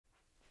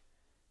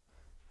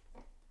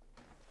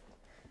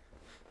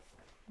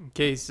In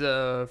case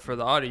for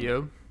the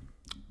audio,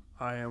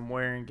 I am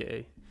wearing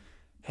a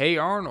Hey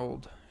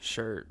Arnold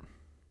shirt.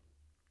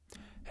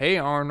 Hey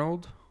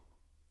Arnold,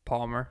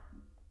 Palmer.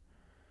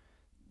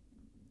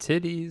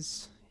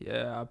 Titties.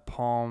 Yeah, I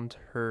palmed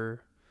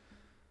her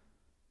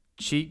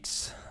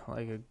cheeks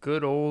like a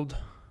good old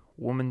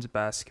woman's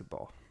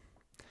basketball.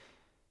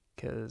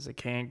 Because I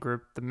can't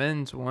grip the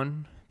men's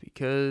one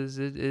because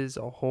it is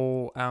a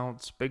whole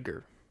ounce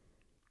bigger.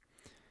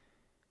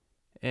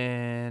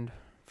 And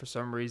for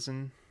some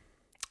reason,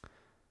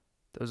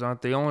 those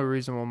aren't the only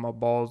reason why my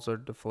balls are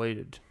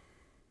deflated.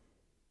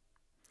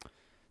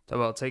 Talk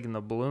about taking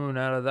the balloon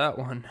out of that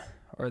one.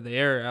 Or the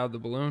air out of the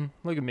balloon.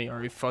 Look at me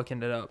already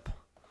fucking it up.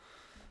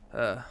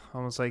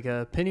 Almost like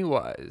a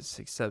Pennywise.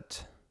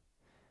 Except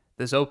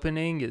this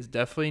opening is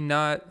definitely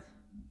not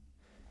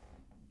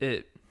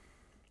it.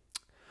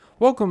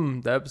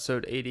 Welcome to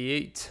episode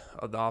 88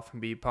 of the Off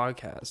and Be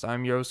podcast.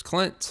 I'm your host,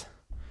 Clint.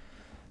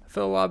 I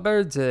feel a lot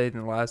better today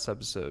than the last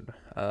episode.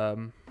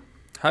 Haven't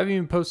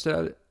even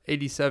posted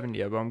 87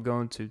 yet, but I'm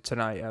going to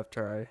tonight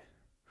after I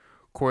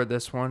record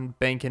this one,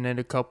 banking in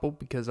a couple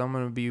because I'm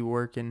going to be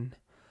working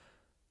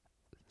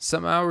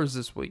some hours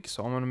this week,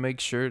 so I'm going to make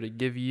sure to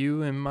give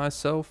you and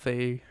myself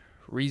a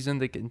reason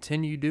to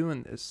continue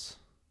doing this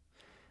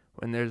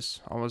when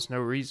there's almost no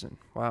reason.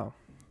 Wow.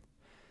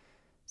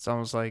 It's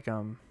almost like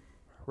I'm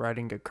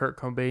writing a Kurt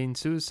Cobain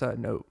suicide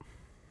note.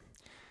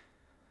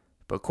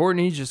 But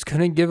Courtney just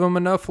couldn't give him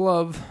enough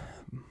love.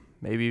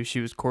 Maybe if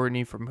she was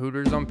Courtney from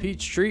Hooters on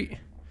Peachtree,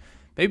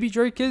 maybe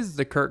Drake is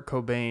the Kurt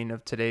Cobain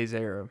of today's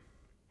era.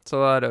 It's a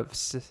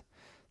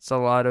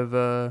lot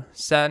of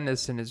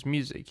sadness in his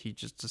music. He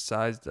just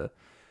decides to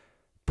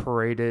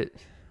parade it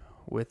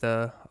with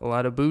a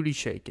lot of booty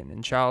shaking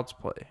and child's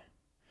play.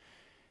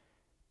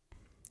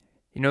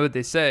 You know what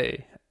they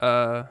say?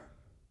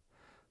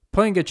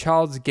 Playing a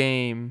child's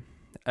game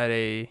at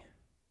a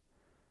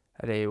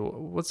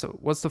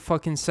what's the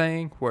fucking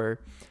saying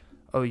where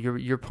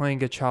you're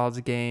playing a child's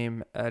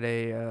game at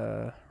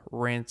a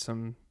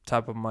ransom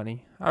type of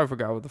money. I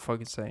forgot what the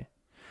fuck it's saying.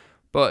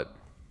 But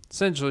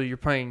essentially, you're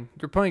playing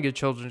a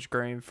children's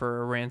game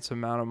for a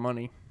ransom amount of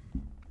money.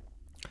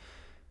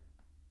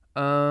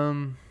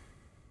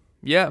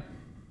 Yeah.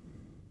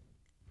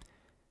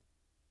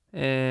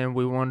 And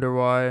we wonder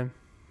why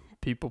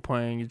people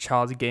playing a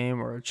child's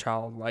game or a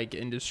childlike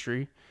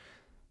industry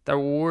that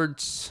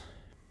rewards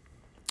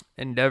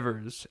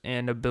endeavors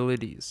and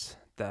abilities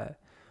that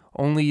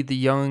only the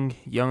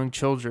young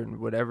children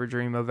would ever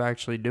dream of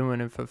actually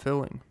doing and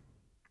fulfilling.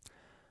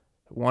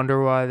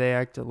 Wonder why they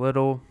act a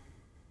little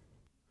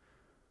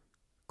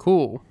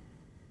cool.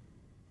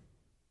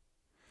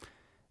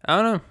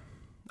 I don't know.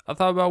 I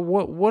thought about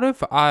what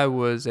if I had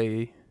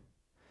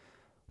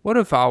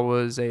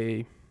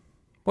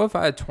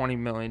 $20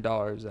 million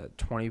at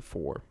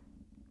 24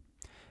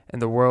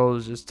 and the world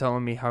is just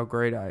telling me how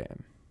great I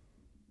am.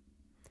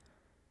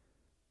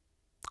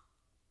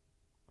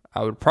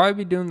 I would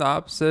probably be doing the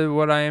opposite of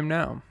what I am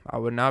now. I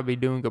would not be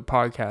doing a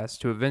podcast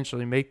to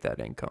eventually make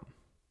that income.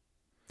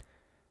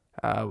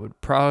 I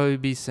would probably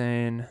be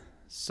saying,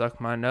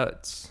 suck my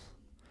nuts.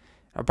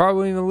 I probably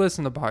wouldn't even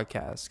listen to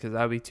podcasts because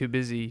I'd be too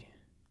busy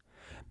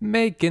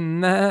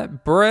making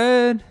that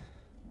bread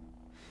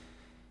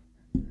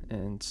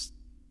and,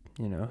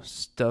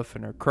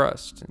 stuffing her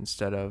crust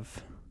instead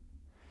of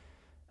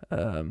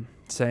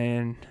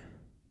saying,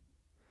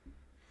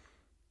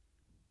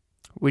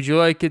 would you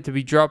like it to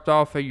be dropped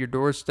off at your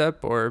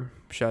doorstep or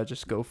should I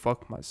just go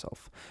fuck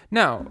myself?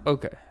 Now,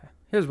 okay,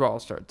 here's where I'll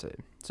start today.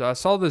 So I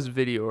saw this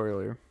video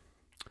earlier.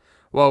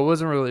 Well, it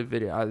wasn't really a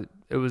video.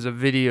 It was a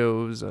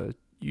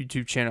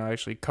YouTube channel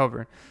actually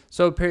covering.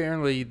 So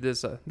apparently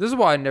this is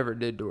why I never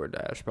did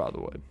DoorDash, by the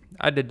way.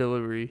 I did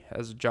delivery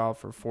as a job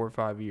for 4 or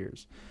 5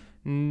 years.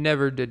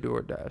 Never did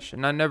DoorDash,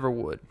 and I never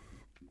would.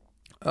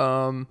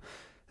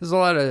 There's a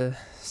lot of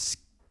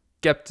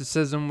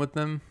skepticism with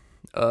them.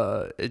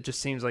 It just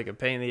seems like a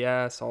pain in the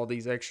ass, all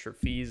these extra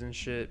fees and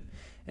shit.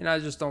 And I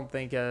just don't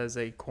think as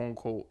a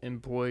quote-unquote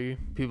employee,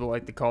 people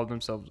like to call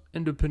themselves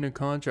independent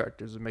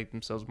contractors and make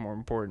themselves more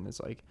important. It's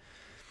like,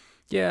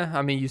 yeah,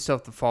 I mean, you still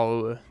have to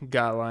follow a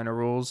guideline of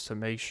rules to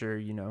make sure,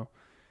 you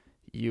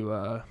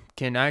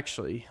can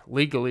actually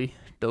legally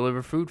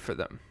deliver food for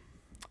them.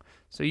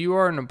 So you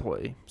are an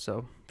employee,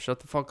 so shut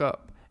the fuck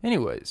up.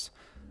 Anyways,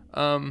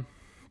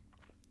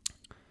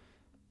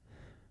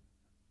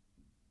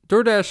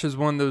 DoorDash is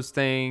one of those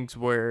things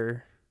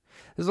where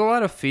there's a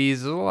lot of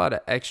fees, there's a lot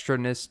of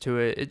extraness to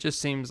it. It just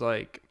seems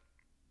like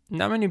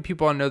not many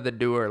people I know that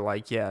do are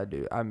like, yeah,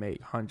 dude, I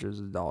make hundreds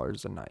of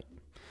dollars a night.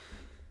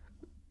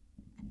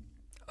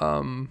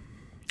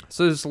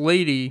 So this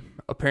lady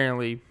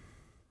apparently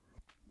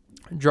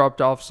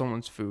dropped off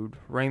someone's food,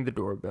 rang the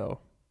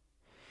doorbell,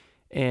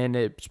 and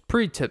it's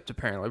pre-tipped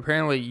apparently.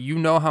 Apparently, you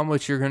know how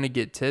much you're going to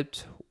get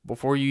tipped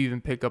before you even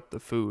pick up the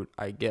food,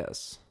 I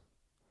guess.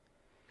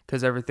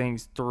 Because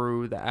everything's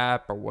through the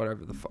app or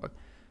whatever the fuck.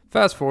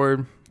 Fast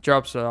forward,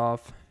 drops it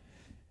off.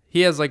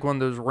 He has like one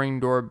of those Ring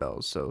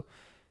doorbells, so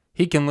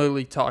he can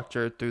literally talk to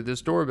her through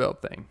this doorbell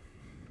thing.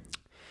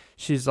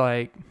 she's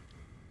like,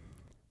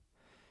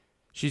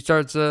 she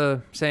starts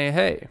saying,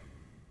 hey,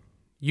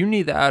 you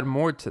need to add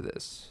more to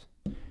this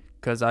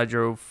because I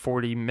drove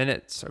 40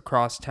 minutes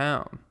across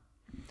town.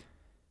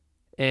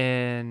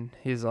 And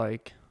he's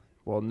like,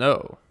 well,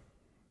 no,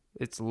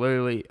 it's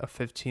literally a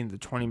 15 to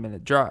 20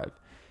 minute drive.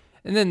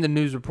 And then the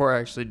news report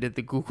actually did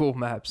the Google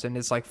Maps, and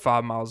it's like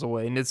 5 miles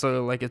away, and it's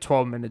like a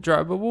 12-minute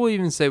drive. But we'll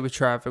even say with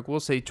traffic, we'll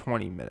say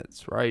 20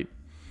 minutes, right?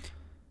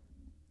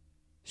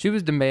 She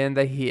was demanding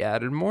that he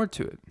added more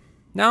to it.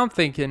 Now I'm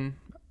thinking,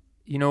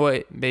 you know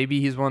what? Maybe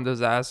he's one of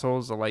those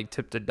assholes that like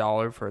tipped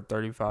 $1 for a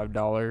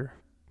 $35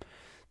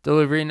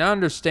 delivery. And I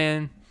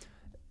understand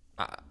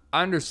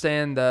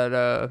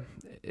that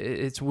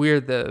it's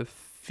weird to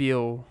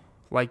feel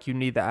like you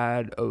need to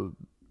add a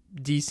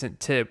decent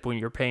tip when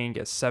you're paying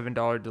a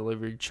 $7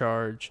 delivery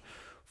charge,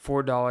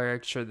 $4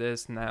 extra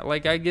this and that.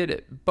 Like, I get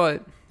it,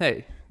 but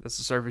hey, that's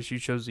the service you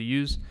chose to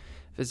use.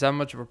 If it's that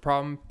much of a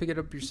problem, pick it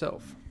up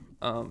yourself.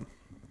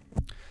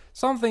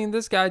 So I'm thinking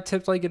this guy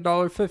tipped like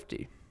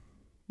 $1.50.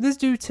 This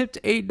dude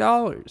tipped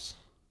 $8.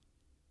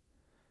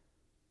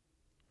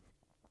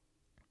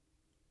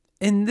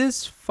 And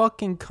this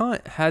fucking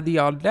cunt had the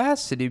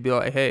audacity to be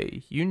like,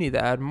 hey, you need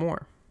to add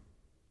more.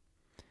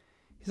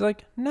 He's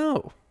like,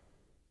 no.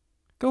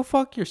 Go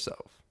fuck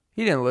yourself.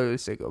 He didn't literally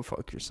say go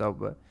fuck yourself,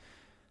 but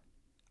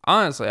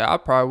honestly, I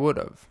probably would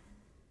have.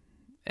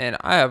 And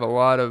I have a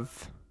lot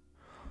of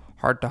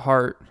heart to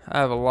heart. I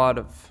have a lot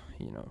of,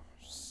 I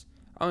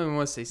don't even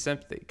want to say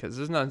sympathy because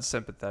there's nothing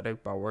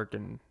sympathetic about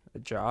working a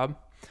job.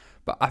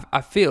 But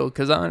I feel,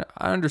 because I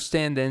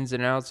understand the ins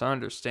and outs. I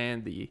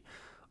understand the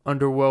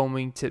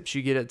underwhelming tips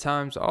you get at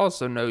times. I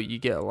also know you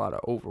get a lot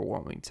of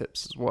overwhelming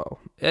tips as well.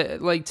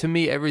 Like, to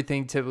me,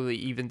 everything typically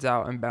evens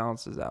out and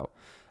balances out.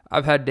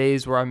 I've had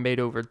days where I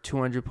made over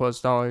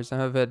 $200+,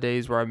 and I've had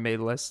days where I made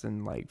less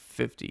than like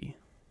 50.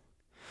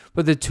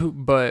 But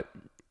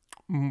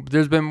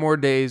there's been more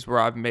days where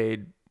I've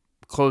made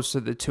close to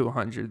the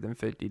 $200 than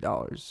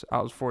 $50.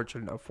 I was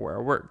fortunate enough where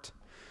I worked.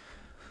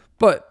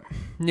 But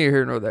neither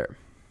here nor there.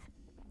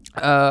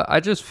 I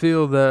just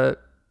feel that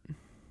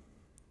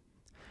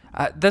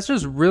that's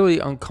just really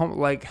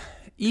uncomfortable. Like,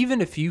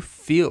 even if you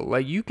feel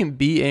like you can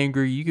be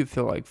angry, you can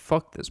feel like,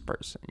 fuck this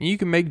person. You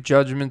can make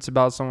judgments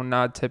about someone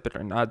not tipping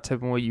or not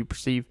tipping what you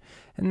perceive,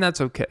 and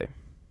that's okay.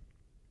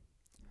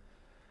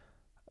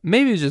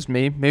 Maybe it's just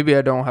me. Maybe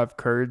I don't have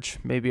courage.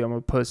 Maybe I'm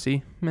a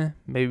pussy.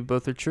 Maybe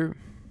both are true.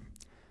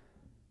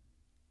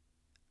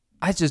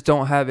 I just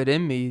don't have it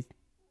in me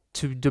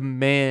to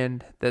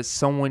demand that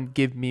someone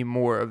give me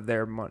more of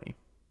their money.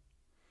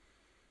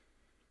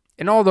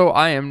 And although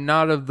I am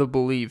not of the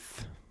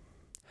belief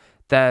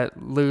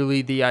that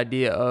literally the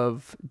idea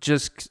of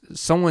just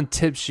someone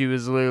tips you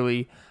is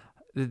literally,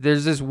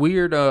 there's this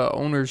weird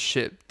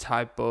ownership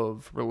type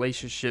of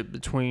relationship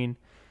between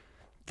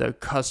the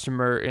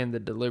customer and the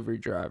delivery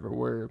driver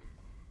where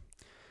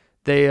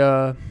they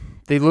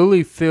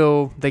literally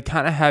feel they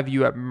kind of have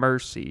you at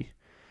mercy,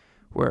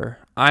 where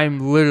I'm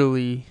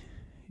literally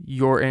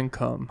your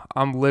income.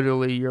 I'm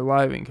literally your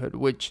livelihood,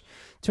 which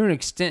to an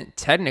extent,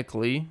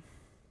 technically,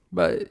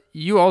 but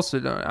you also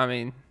don't. I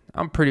mean,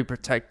 I'm pretty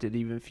protected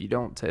even if you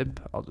don't tip.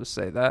 I'll just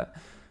say that.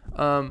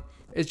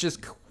 It's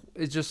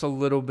just a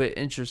little bit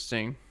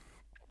interesting.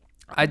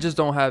 I just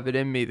don't have it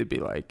in me to be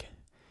like,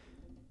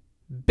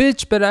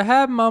 bitch, but I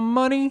have my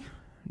money.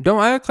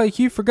 Don't act like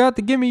you forgot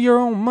to give me your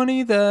own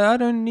money that I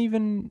didn't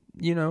even,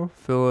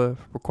 feel a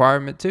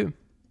requirement to.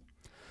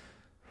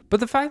 But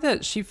the fact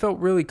that she felt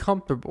really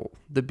comfortable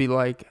to be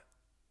like,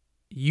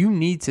 you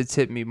need to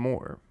tip me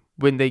more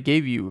when they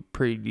gave you a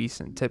pretty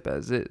decent tip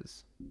as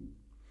is.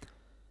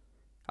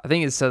 I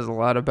think it says a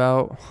lot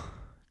about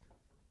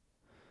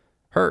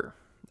her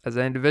as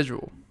an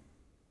individual.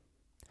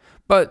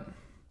 But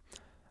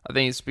I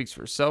think it speaks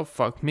for itself.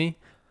 Fuck me.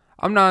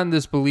 I'm not in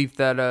this belief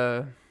that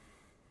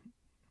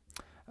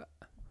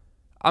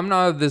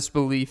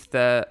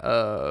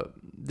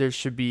there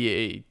should be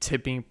a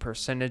tipping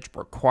percentage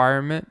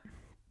requirement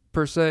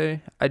per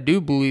se. I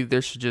do believe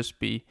there should just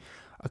be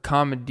a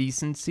common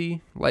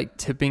decency, like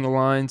tipping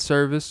line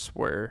service,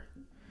 where,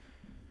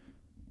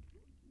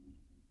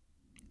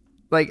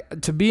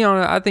 like, to be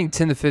honest, I think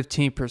 10 to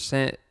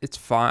 15%, it's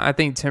fine. I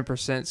think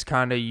 10% is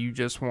kind of, you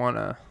just want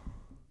to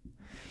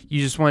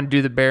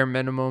do the bare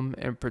minimum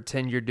and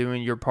pretend you're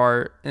doing your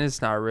part, and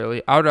it's not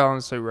really. I would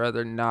honestly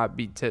rather not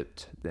be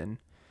tipped than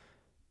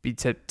be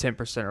tipped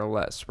 10% or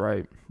less,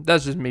 right?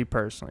 That's just me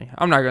personally.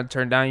 I'm not going to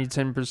turn down you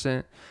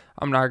 10%.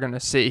 I'm not going to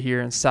sit here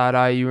and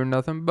side-eye you or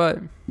nothing, but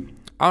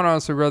I would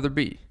honestly rather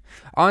be.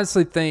 I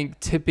honestly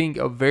think tipping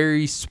a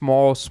very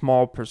small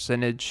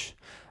percentage,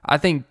 I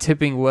think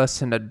tipping less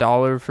than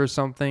 $1 for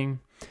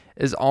something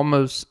is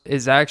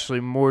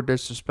actually more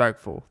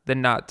disrespectful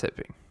than not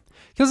tipping.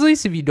 Because at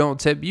least if you don't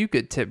tip, you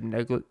could tip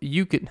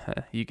you could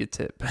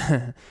tip.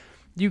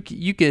 You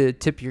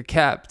could tip your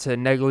cap to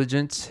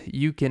negligence.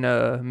 You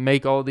can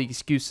make all the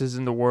excuses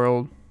in the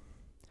world.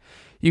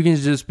 You can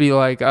just be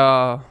like,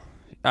 I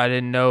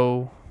didn't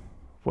know,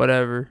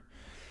 whatever.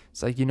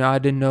 It's like, I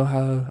don't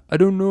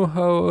know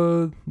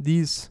how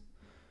these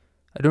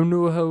I don't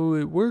know how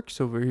it works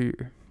over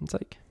here. It's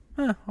like,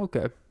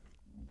 okay.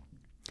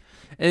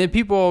 And then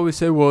people always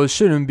say, well, it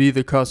shouldn't be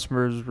the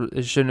customer's,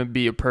 it shouldn't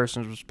be a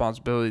person's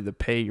responsibility to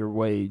pay your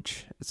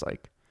wage. It's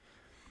like,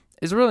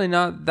 it's really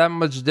not that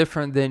much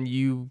different than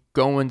you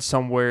going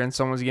somewhere and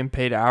someone's getting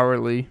paid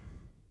hourly.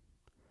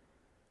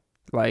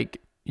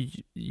 Like,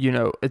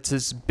 it's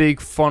this big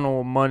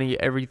funnel of money.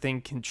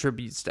 Everything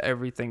contributes to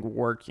everything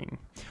working.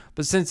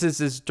 But since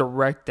this is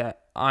direct at,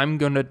 I'm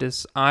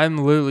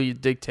literally a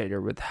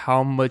dictator with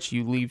how much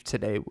you leave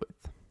today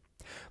with.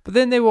 But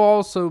then they will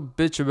also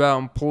bitch about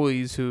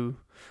employees who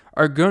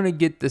are going to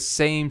get the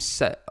same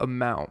set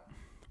amount,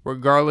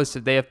 regardless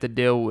if they have to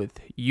deal with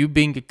you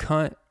being a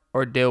cunt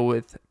or deal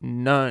with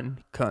none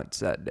cunts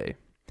that day.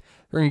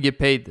 They're going to get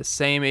paid the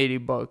same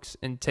 $80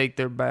 and take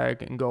their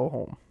bag and go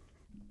home.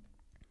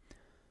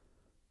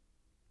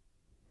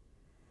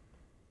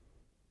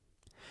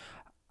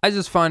 I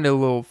just find it a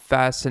little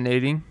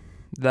fascinating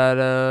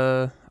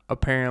that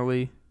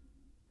apparently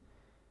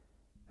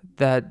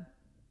that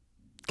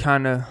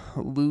kind of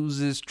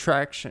loses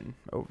traction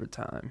over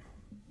time.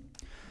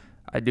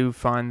 I do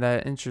find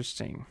that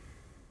interesting.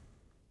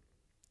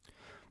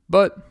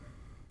 But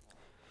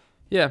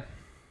yeah,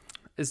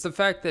 it's the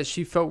fact that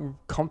she felt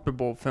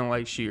comfortable feeling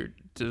like she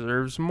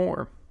deserves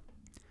more.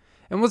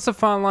 And what's the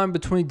fine line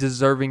between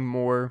deserving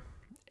more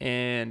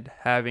and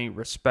having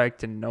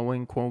respect and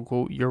knowing, quote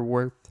unquote, your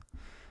worth?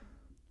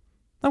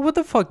 Like, what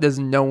the fuck does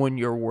knowing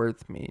your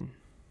worth mean?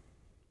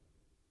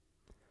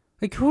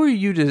 Like, who are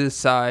you to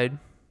decide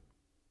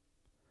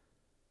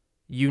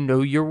you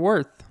know your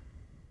worth?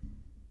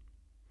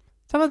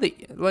 Talk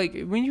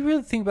about when you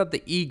really think about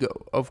the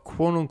ego of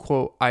quote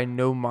unquote, I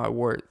know my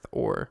worth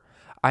or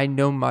I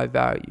know my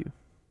value.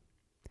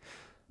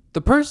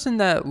 The person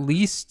that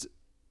least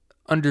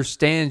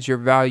understands your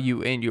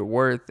value and your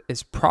worth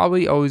is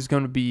probably always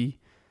going to be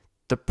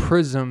the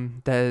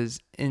prism that is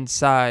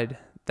inside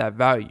that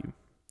value.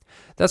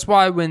 That's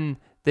why when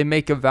they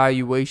make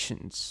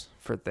evaluations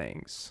for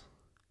things,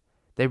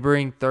 they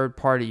bring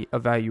third-party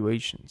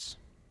evaluations.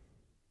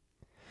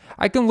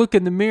 I can look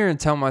in the mirror and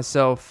tell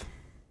myself,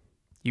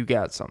 you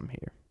got something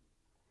here.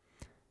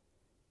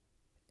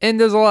 And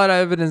there's a lot of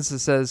evidence that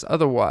says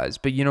otherwise.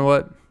 But you know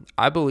what?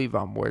 I believe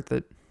I'm worth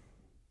it.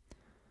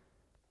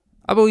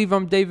 I believe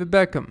I'm David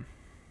Beckham.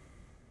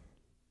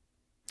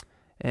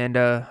 And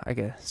I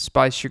can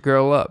spice your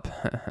girl up.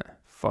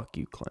 Fuck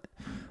you, Clint.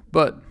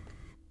 But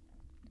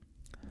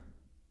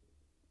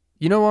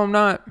you know what I'm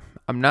not?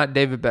 I'm not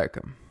David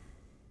Beckham.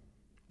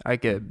 I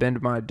could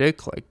bend my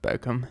dick like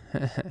Beckham.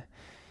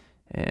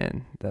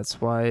 And that's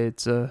why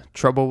it's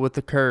trouble with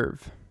the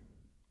curve.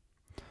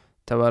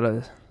 Talk about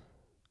a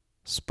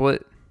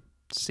split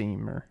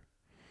seamer.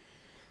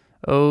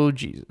 Oh,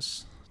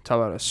 Jesus. Talk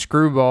about a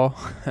screwball.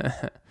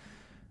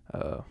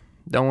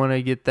 Don't want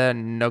to get that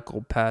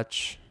knuckle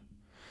patch.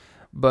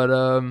 But,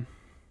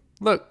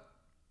 look,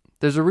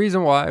 there's a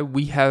reason why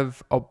we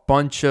have a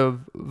bunch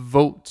of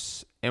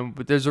votes. And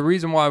there's a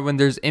reason why when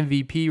there's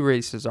MVP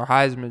races or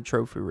Heisman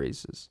Trophy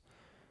races,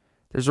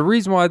 there's a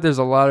reason why there's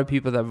a lot of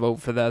people that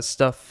vote for that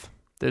stuff.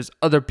 There's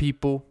other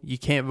people. You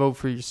can't vote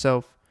for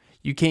yourself.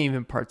 You can't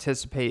even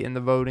participate in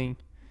the voting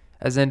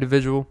as an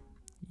individual.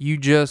 You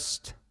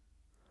just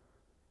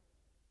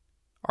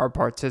are a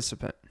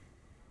participant.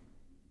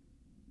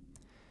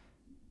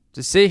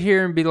 To sit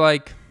here and be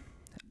like,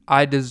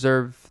 I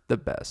deserve the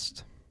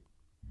best.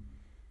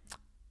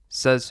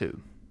 Says who?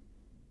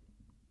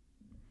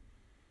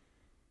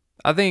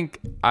 I think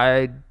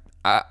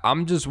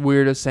I'm just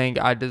weird at saying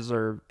I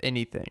deserve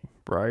anything,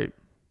 right?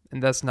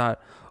 And that's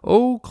not,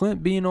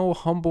 Clint being old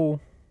humble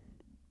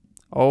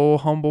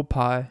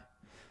pie.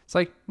 It's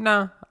like,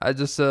 nah, it's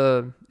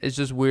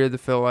just weird to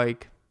feel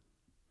like,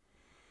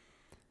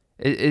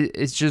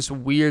 it's just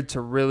weird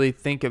to really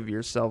think of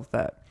yourself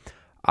that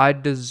I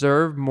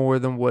deserve more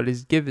than what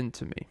is given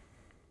to me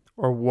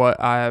or what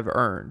I have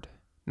earned.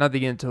 Not to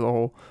get into the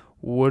whole,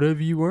 what have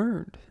you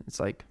earned?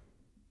 It's like,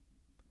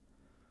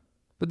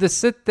 but to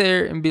sit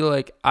there and be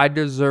like, I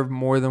deserve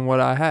more than what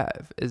I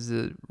have is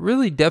a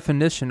really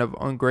definition of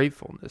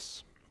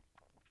ungratefulness.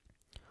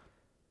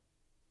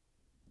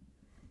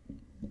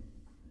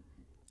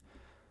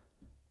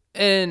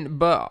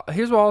 But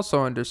here's what I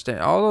also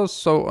understand. I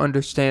also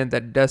understand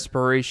that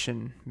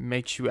desperation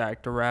makes you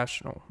act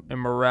irrational, and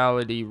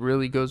morality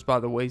really goes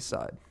by the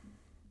wayside.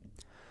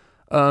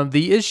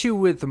 The issue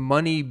with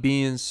money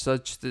being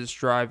such this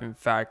driving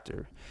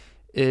factor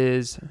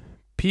is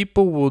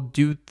people will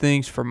do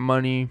things for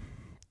money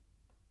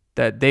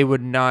that they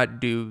would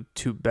not do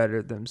to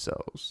better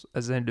themselves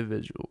as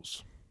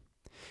individuals.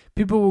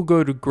 People will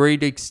go to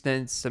great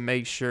extents to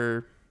make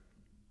sure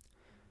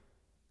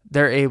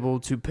they're able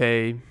to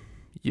pay,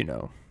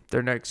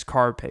 their next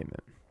car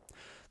payment.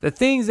 The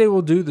things they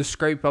will do to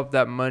scrape up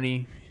that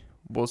money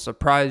will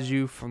surprise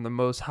you from the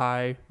most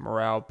high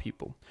morale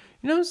people.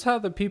 You notice how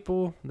the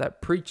people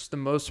that preach the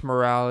most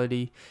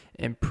morality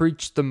and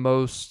preach the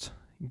most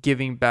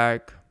giving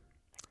back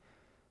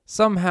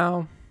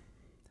somehow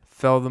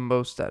fell the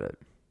most at it?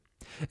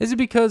 Is it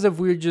because if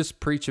we just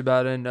preach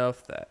about it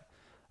enough that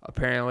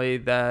apparently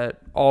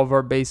that all of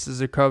our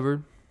bases are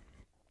covered.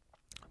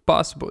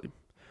 Possibly.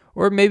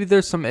 Or maybe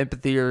there's some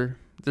empathy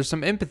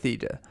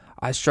to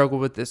I struggle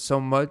with this so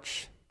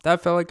much that I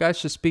felt like I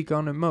should speak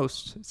on it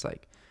most. It's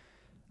like,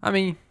 I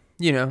mean,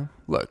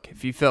 look,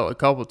 if you fell a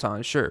couple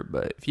times, sure,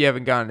 but if you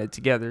haven't gotten it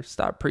together,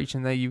 stop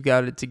preaching that you've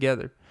got it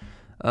together.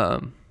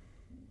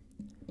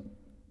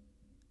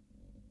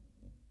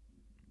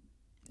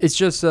 It's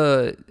just,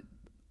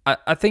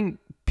 I think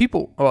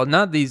people, well,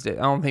 not these days,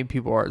 I don't think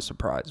people are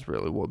surprised,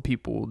 really, what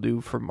people will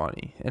do for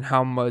money and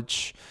how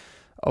much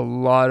a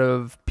lot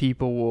of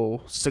people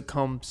will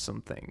succumb to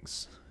some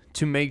things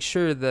to make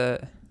sure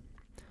that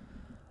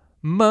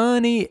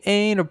money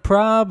ain't a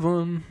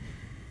problem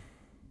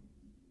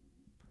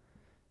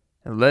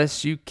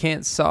unless you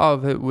can't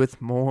solve it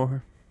with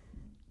more.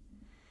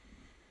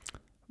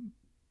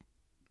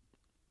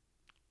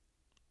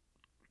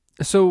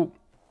 So,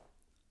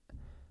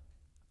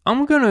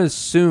 I'm going to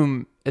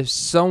assume if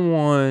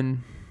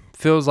someone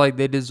feels like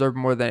they deserve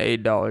more than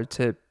 $8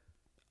 tip,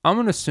 I'm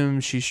going to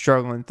assume she's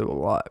struggling through a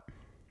lot.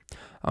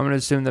 I'm going to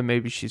assume that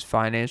maybe she's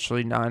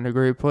financially not in a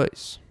great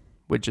place,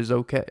 which is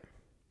okay.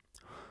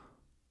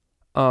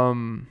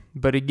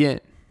 But again,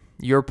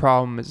 your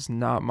problem is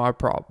not my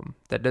problem.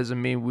 That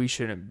doesn't mean we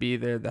shouldn't be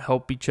there to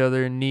help each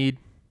other in need,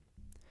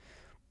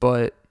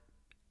 but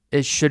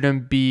it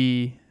shouldn't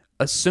be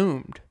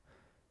assumed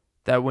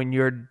that when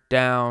you're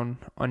down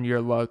on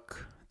your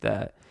luck,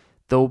 that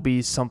there'll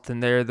be something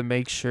there to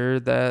make sure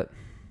that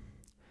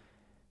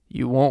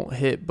you won't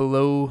hit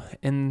below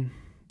in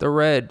the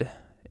red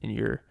in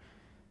your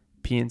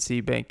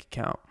PNC bank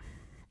account.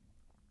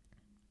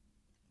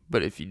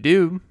 But if you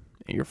do,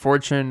 and you're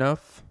fortunate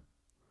enough,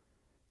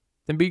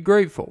 then be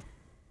grateful.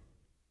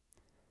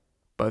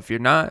 But if you're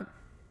not,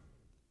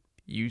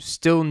 you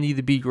still need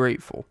to be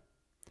grateful.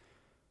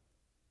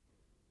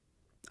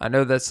 I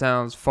know that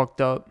sounds fucked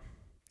up,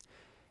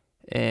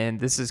 and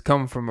this is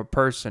coming from a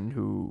person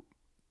who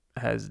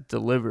has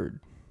delivered.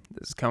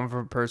 This is coming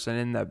from a person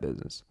in that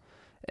business.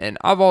 And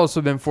I've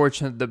also been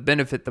fortunate to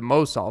benefit the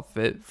most off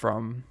it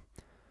from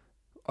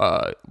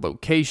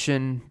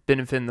location,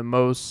 benefiting the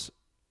most,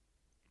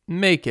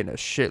 making a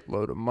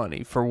shitload of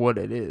money for what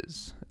it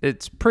is.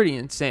 It's pretty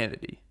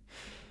insanity.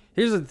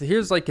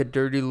 Here's like a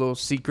dirty little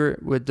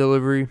secret with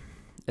delivery,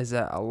 is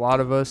that a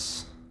lot of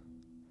us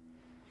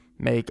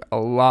make a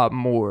lot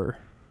more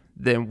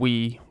than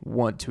we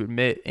want to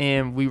admit,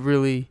 and we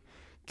really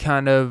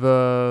kind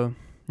of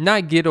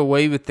not get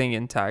away with things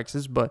in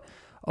taxes, but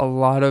a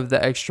lot of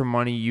the extra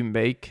money you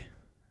make,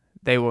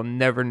 they will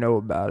never know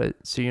about it,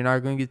 so you're not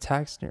going to get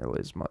taxed nearly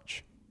as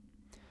much.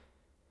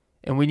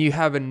 And when you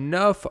have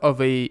enough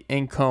of a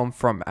income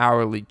from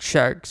hourly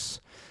checks,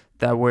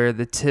 that where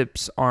the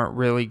tips aren't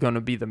really going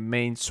to be the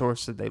main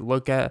source that they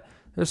look at,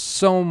 there's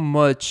so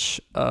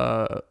much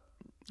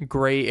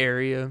gray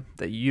area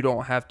that you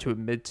don't have to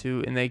admit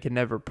to, and they can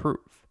never prove.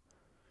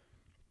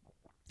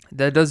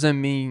 That doesn't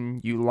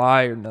mean you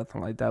lie or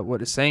nothing like that.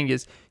 What it's saying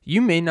is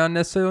you may not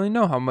necessarily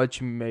know how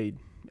much you made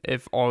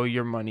if all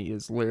your money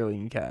is literally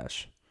in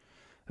cash.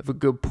 If a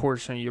good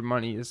portion of your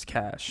money is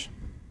cash.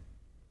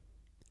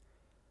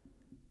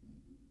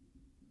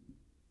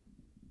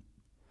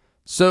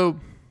 So,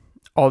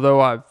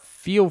 although I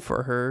feel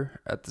for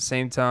her, at the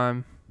same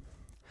time,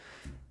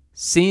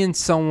 seeing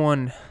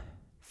someone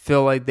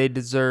feel like they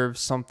deserve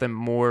something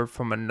more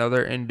from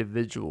another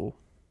individual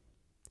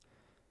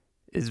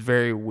is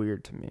very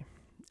weird to me.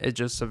 It's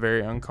just a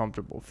very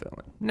uncomfortable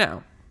feeling.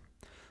 Now,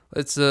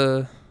 let's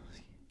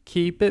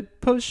keep it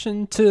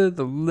pushing to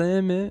the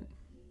limit.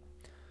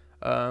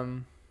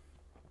 What's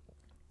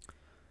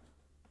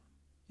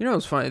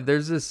funny?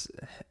 There's this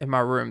in my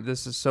room.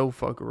 This is so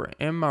fucking right.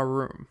 In my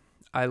room,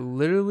 I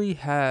literally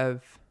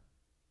have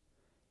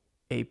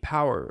I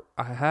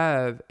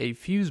have a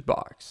fuse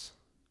box.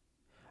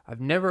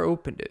 I've never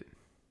opened it.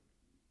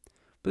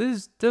 But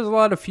there's a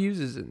lot of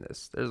fuses in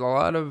this. There's a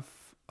lot of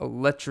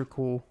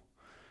electrical.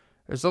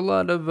 There's a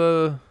lot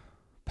of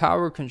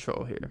power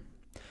control here.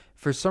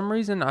 For some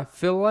reason, I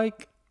feel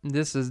like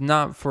this is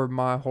not for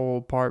my whole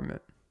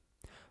apartment.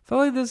 I feel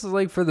like this is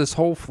like for this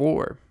whole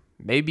floor.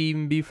 Maybe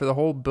even be for the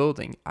whole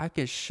building. I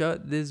could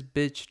shut this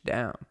bitch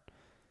down.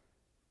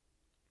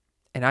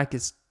 And I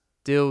could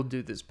still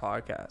do this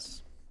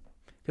podcast.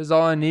 Because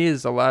all I need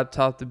is a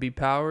laptop to be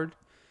powered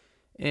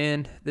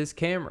and this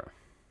camera.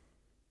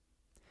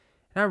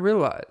 And I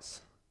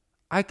realize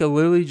I could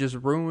literally just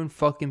ruin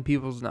fucking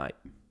people's night.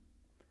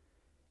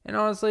 And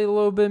honestly, a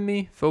little bit of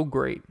me feel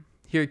great.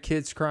 Hear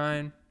kids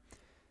crying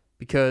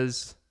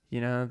because,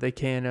 they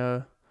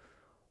can't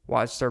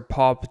watch their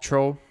Paw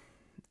Patrol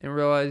and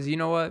realize, you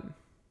know what?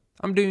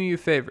 I'm doing you a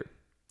favor.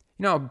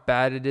 You know how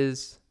bad it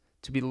is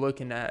to be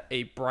looking at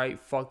a bright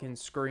fucking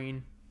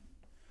screen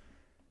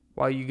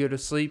while you go to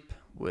sleep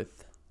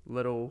with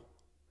little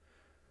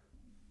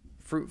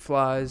fruit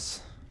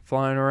flies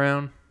flying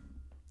around?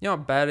 You know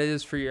how bad it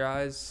is for your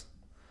eyes?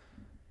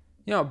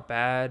 You know how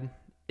bad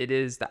it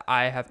is that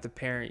I have to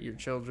parent your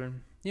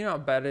children? You know how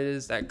bad it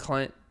is that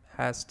Clint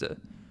has to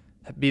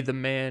be the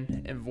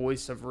man and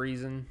voice of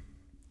reason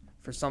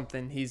for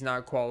something he's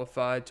not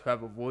qualified to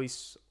have a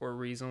voice or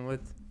reason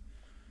with.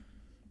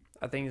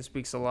 I think it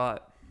speaks a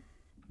lot.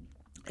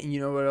 And you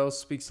know what else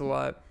speaks a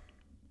lot?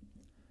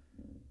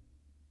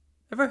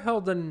 Ever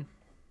held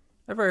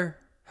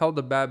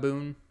a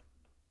baboon,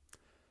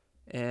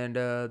 and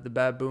the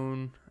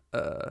baboon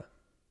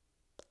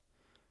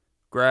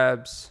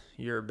grabs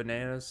your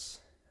bananas,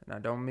 and I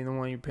don't mean the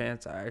one in your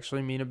pants, I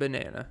actually mean a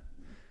banana,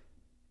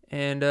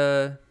 and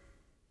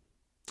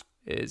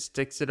it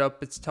sticks it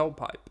up its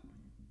tailpipe,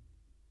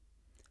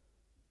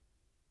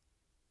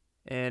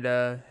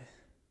 and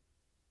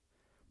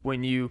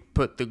when you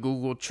put the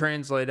Google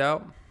Translate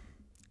out,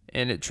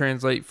 and it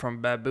translates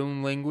from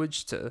baboon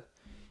language to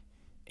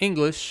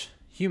English,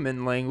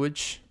 human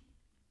language,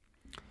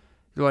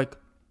 you're like,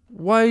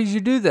 why did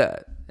you do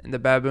that? And the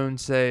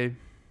baboons say,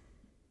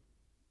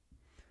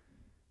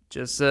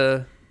 just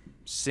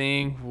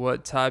seeing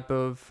what type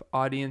of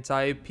audience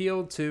I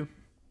appealed to.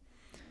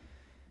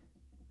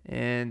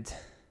 And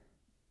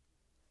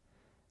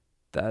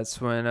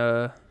that's when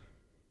a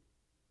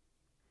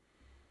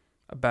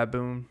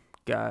baboon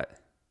got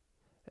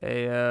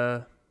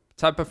a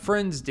type of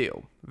Friends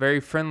deal.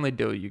 Very friendly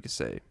deal, you could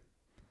say.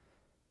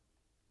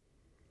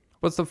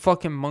 What's the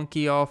fucking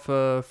monkey off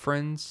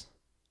Friends?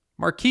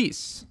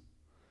 Marquise.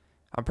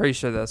 I'm pretty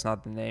sure that's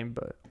not the name,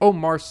 but... Oh,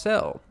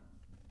 Marcel.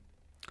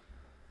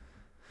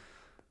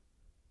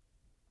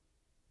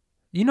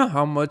 You know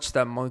how much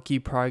that monkey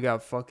probably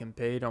got fucking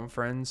paid on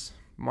Friends?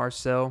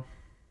 Marcel.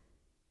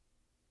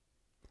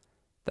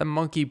 That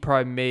monkey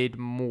probably made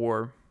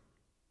more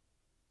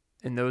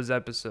in those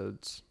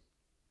episodes.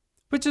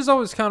 Which is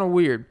always kind of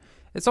weird.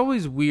 It's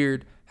always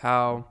weird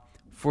how...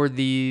 for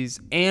these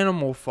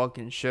animal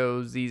fucking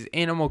shows, these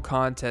animal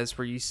contests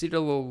where you see the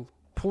little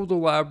poodle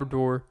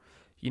Labrador,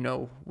 you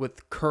know,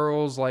 with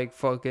curls like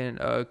fucking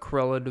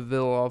Cruella de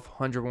Vil off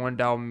 101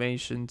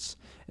 Dalmatians.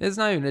 And it's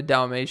not even a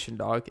Dalmatian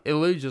dog. It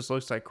literally just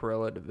looks like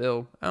Cruella de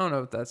Vil. I don't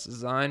know if that's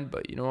designed,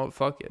 but you know what?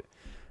 Fuck it.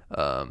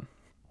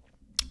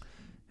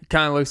 It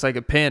kind of looks like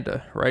a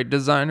panda, right,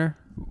 designer?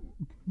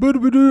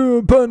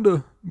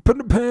 Panda.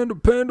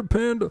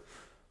 Panda.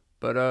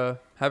 But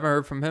haven't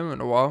heard from him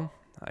in a while.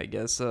 I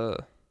guess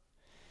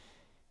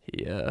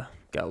he got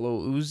a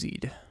little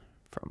oozied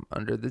from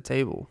under the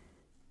table.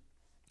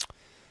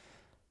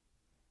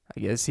 I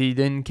guess he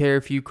didn't care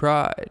if you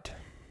cried.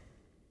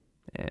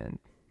 And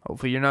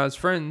hopefully you're not his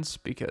friends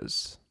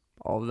because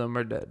all of them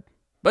are dead.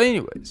 But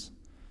anyways,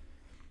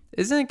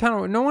 isn't it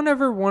kind of... no one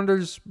ever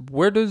wonders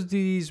where does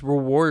these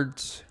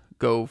rewards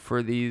go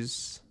for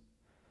these,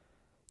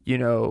 you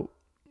know...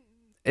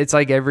 It's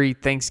like every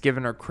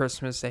Thanksgiving or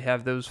Christmas, they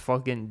have those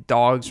fucking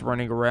dogs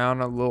running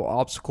around on a little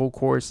obstacle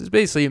course. It's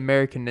basically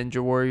American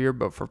Ninja Warrior,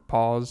 but for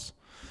paws.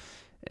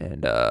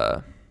 And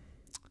I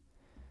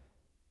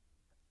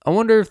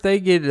wonder if they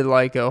get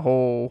like a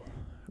whole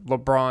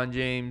LeBron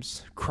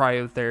James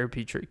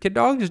cryotherapy treat. Can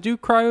dogs do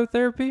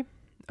cryotherapy?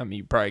 I mean,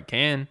 you probably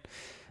can.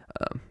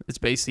 It's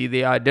basically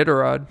the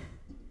Iditarod.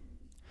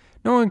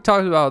 No one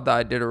talks about the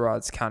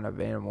Iditarod's kind of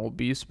animal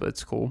abuse, but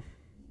it's cool.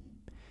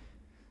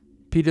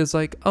 PETA's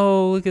like,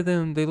 oh, look at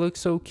them. They look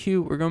so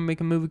cute. We're going to make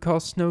a movie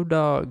called Snow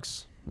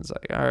Dogs. It's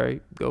like, all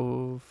right,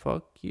 go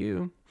fuck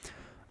you.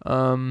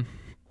 But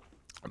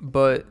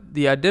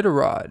the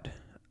Iditarod,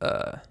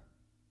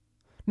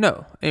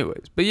 no,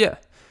 anyways. But yeah,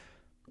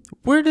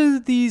 where do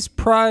these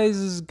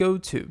prizes go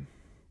to?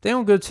 They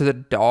don't go to the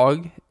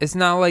dog. It's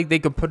not like they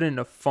could put it in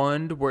a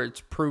fund where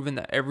it's proven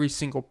that every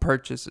single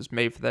purchase is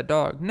made for that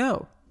dog.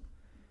 No.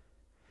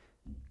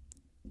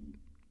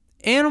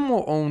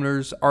 Animal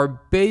owners are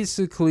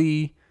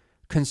basically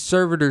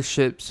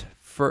conservatorships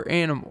for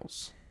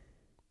animals.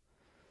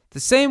 The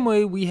same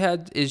way we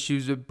had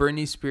issues with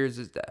Britney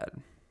Spears'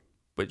 dad,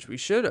 which we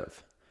should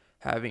have.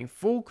 Having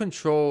full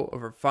control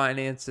over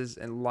finances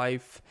and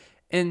life,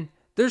 and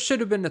there should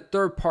have been a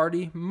third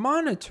party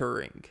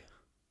monitoring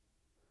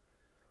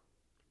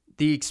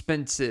the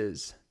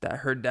expenses that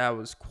her dad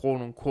was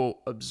quote unquote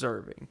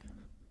observing.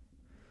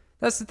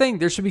 That's the thing.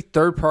 There should be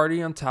third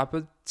party on top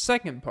of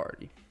second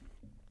party.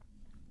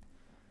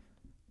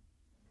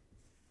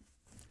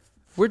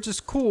 Which is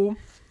cool.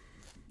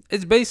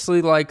 It's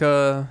basically like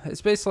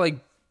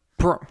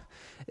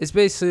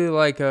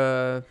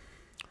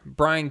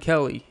Brian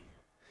Kelly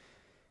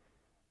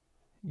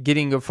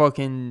getting a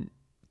fucking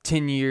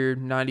 10-year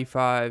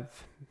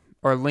 95,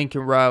 or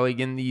Lincoln Riley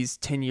getting these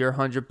 10-year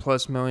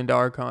 $100+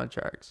 million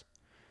contracts.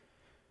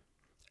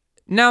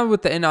 Now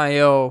with the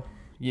NIL,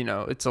 you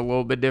know, it's a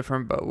little bit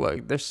different, but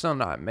look, they're still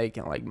not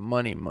making like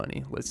money.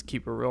 Let's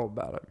keep it real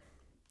about it.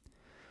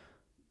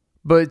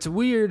 But it's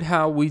weird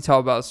how we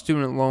talk about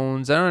student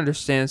loans. I don't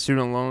understand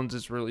student loans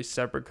as really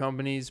separate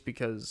companies,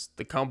 because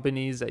the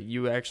companies that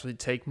you actually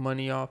take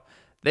money off,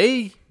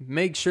 they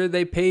make sure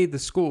they pay the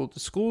school. The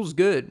school's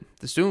good.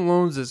 The student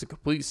loans is a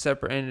complete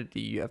separate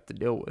entity you have to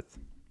deal with.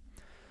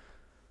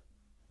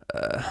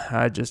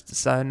 I just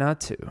decided not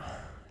to.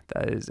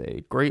 That is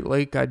a great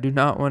lake I do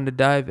not want to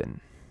dive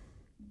in.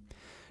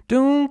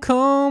 Don't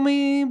call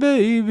me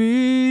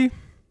baby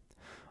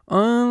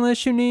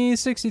Unless you need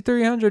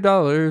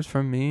 $6,300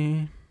 from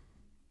me.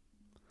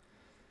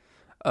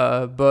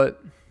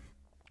 But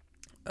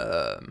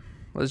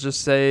let's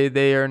just say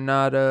they are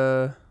not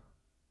a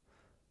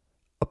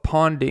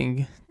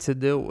ponding to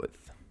deal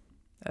with,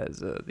 as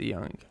the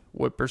young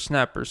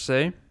whippersnappers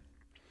say.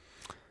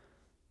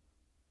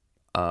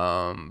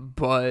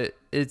 But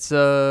it's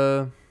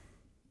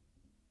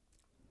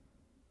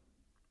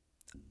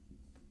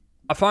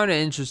I find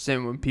it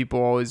interesting when people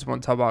always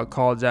want to talk about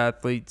college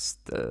athletes,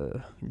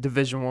 the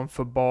Division I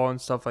football and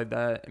stuff like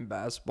that, and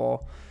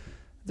basketball.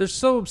 They're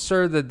so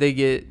absurd that they're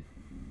getting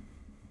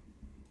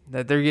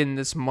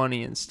this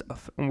money and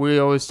stuff. And we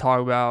always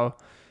talk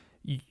about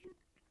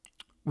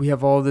we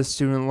have all this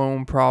student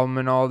loan problem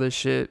and all this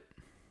shit.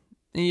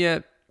 And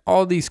yet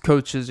all these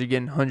coaches are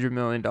getting $100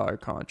 million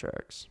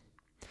contracts.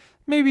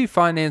 Maybe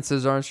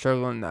finances aren't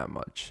struggling that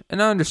much.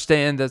 And I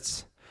understand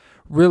that's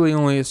really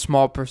only a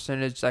small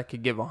percentage that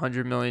could give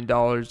 $100 million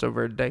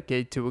over a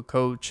decade to a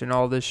coach and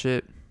all this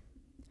shit.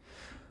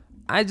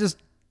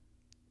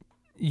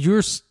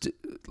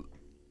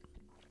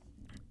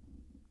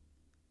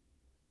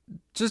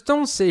 Just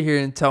don't sit here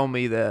and tell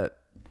me that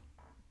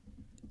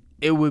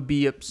it would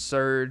be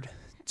absurd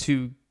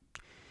to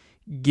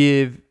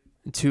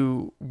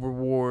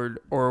award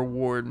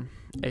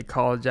a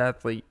college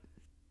athlete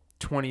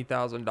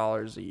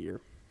 $20,000 a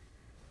year.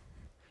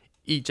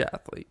 Each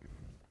athlete.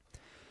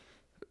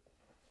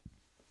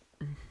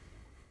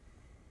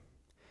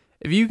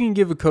 If you can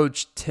give a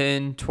coach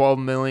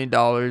 $10-12 million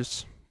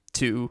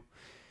to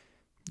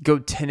go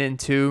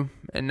 10-2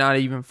 and not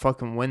even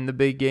fucking win the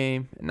big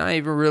game, and not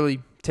even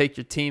really take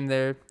your team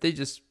there, they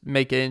just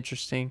make it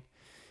interesting.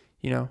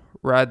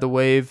 Ride the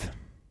wave.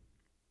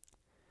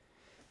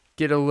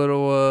 Get a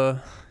little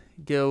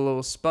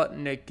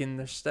Sputnik in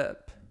their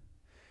step.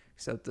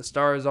 Except the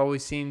stars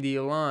always seem to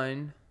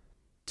align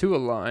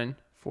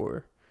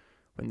for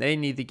when they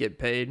need to get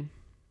paid.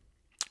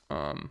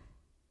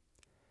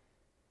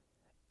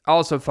 I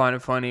also find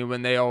it funny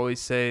when they always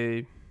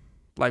say,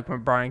 like when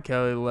Brian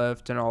Kelly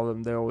left and all of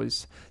them, they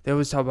always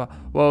talk about,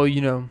 well,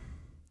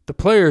 the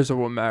players are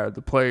what matter.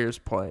 The players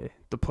play.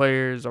 The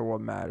players are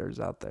what matters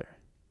out there.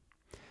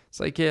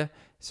 It's like, yeah,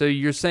 so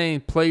you're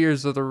saying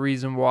players are the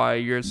reason why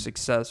you're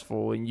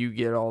successful and you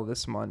get all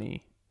this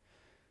money,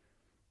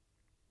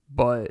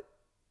 but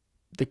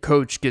the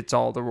coach gets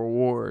all the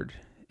reward,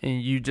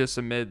 and you just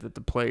admit that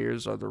the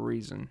players are the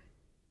reason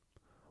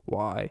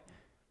why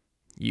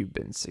you've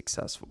been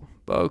successful.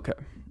 But okay,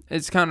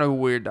 it's kind of a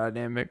weird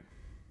dynamic.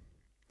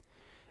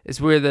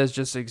 It's weird that it's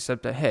just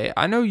accepted, hey,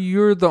 I know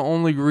you're the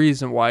only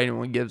reason why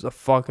anyone gives a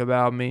fuck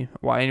about me,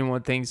 why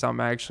anyone thinks I'm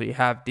actually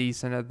half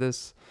decent at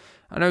this.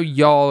 I know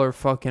y'all are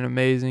fucking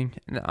amazing,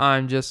 and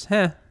I'm just,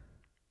 I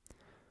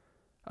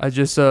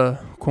just,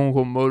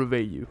 quote-unquote,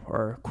 motivate you,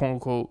 or,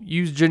 quote-unquote,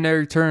 use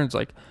generic terms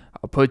like,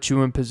 I'll put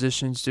you in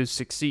positions to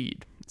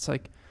succeed. It's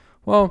like,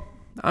 well,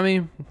 I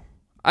mean,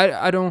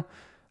 I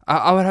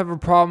would have a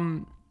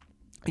problem.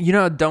 You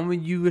know how dumb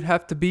you would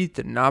have to be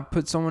to not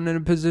put someone in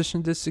a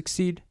position to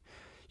succeed?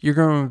 You're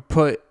going to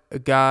put a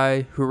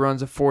guy who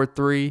runs a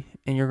 4.3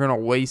 and you're going to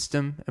waste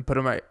him and put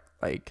him at,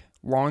 like,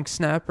 long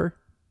snapper?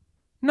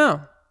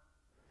 No.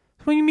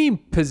 What do you mean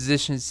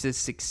positions to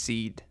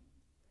succeed?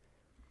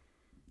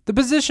 The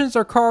positions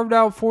are carved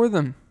out for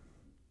them.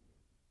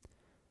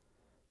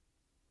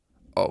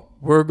 Oh,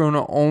 we're going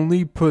to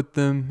only put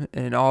them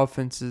in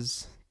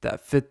offenses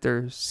that fit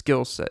their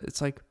skill set.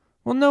 It's like,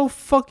 well, no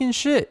fucking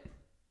shit.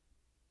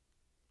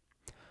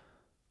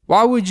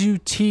 Why would you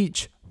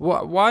teach?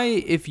 Why,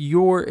 if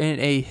you're in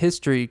a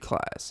history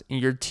class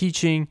and you're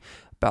teaching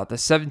about the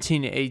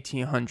 17 and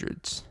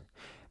 1800s,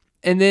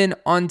 and then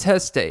on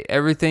test day,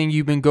 everything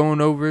you've been going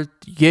over,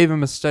 you gave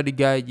them a study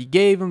guide, you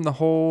gave them the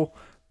whole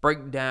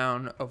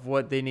breakdown of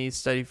what they need to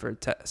study for a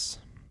test.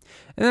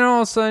 And then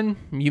all of a sudden,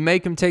 you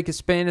make them take a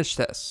Spanish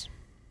test.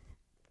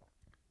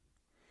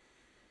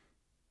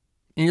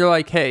 And you're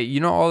like, hey, you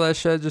know all that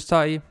shit I just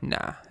taught you?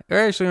 Nah,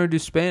 they're actually going to do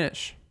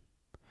Spanish.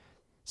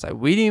 It's like,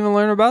 we didn't even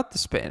learn about the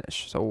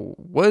Spanish. So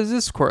what does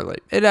this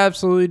correlate? It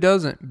absolutely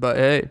doesn't. But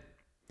hey,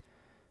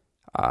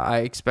 I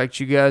expect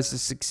you guys to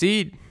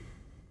succeed.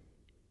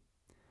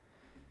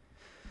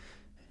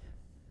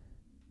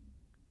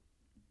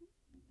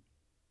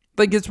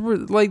 Like, it's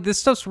like, this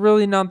stuff's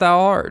really not that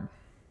hard.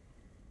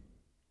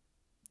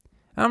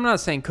 I'm not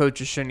saying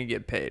coaches shouldn't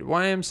get paid.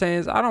 What I am saying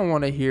is I don't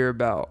want to hear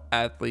about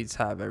athletes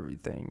have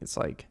everything. It's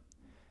like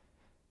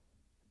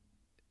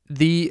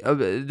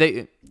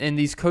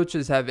these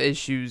coaches have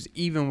issues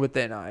even with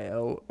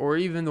NIL, or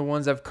even the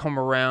ones that have come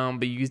around,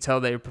 but you can tell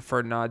they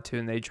prefer not to,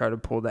 and they try to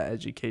pull that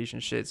education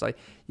shit. It's like,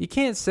 you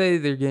can't say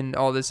they're getting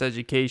all this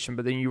education,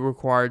 but then you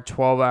require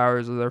 12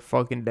 hours of their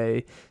fucking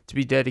day to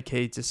be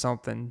dedicated to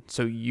something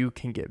so you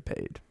can get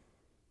paid.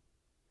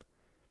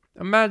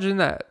 Imagine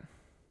that.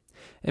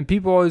 And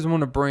people always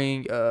want to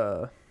bring,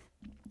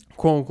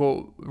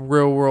 quote-unquote,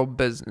 real-world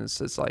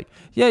business. It's like,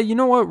 yeah, you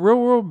know what?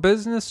 Real-world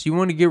business? You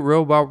want to get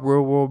real about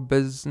real-world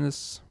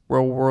business?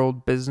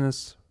 Real-world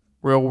business?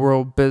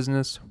 Real-world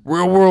business?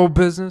 Real-world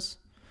business?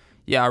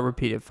 Yeah, I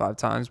repeat it 5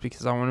 times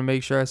because I want to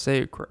make sure I say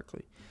it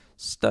correctly.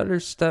 Stutter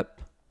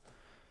step.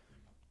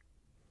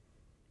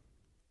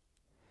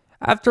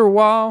 After a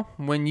while,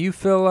 when you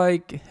feel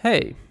like,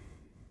 hey,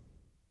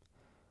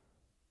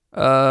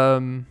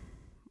 a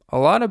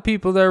lot of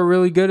people that are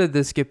really good at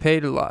this get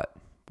paid a lot.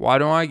 Why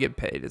don't I get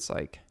paid? It's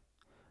like,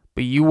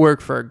 but you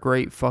work for a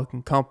great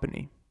fucking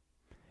company.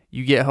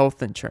 You get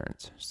health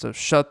insurance. So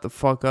shut the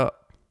fuck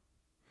up.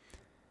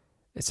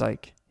 It's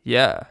like,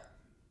 yeah.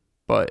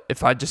 But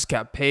if I just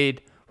got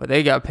paid what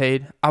they got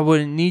paid, I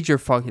wouldn't need your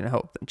fucking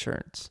health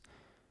insurance.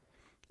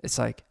 It's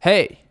like,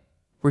 hey,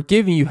 we're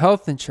giving you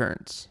health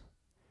insurance.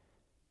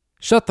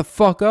 Shut the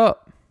fuck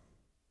up.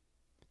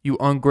 You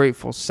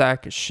ungrateful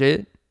sack of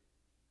shit.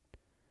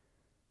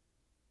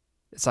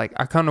 It's like,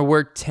 I kind of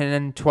work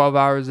 10, 12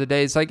 hours a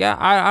day. It's like,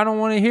 I don't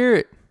want to hear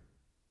it.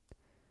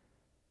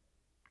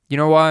 You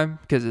know why?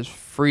 Because it's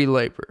free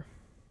labor.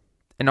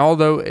 And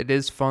although it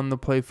is fun to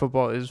play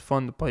football, it is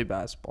fun to play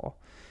basketball.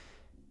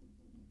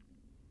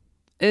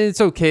 And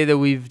it's okay that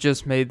we've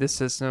just made this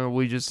system and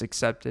we just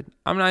accept it.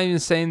 I'm not even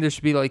saying there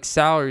should be like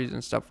salaries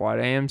and stuff. What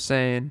I am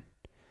saying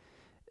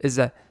is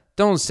that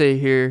don't sit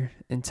here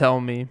and tell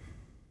me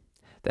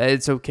that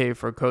it's okay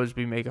for a coach to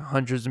be making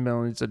hundreds of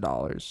millions of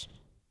dollars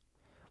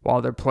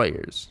while their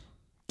players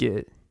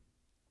get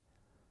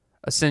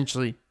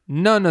essentially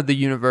none of the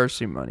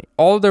university money.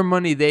 All their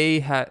money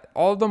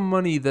all the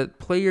money that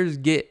players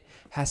get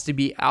has to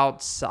be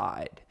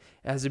outside.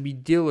 It has to be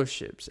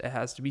dealerships. It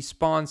has to be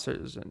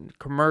sponsors and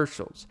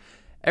commercials.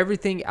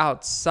 Everything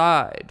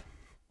outside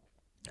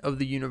of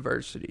the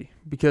university.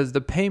 Because the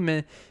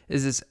payment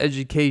is this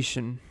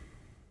education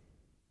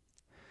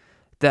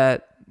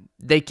that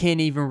they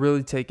can't even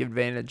really take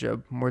advantage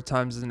of more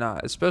times than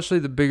not. Especially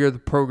the bigger the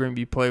program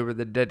you play, where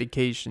the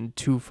dedication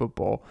to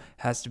football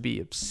has to be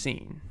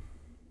obscene.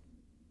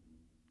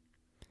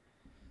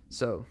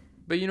 So,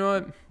 but you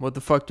know what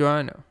the fuck do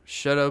I know?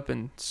 Shut up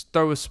and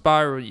throw a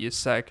spiral, you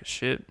sack of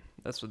shit.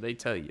 That's what they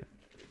tell you.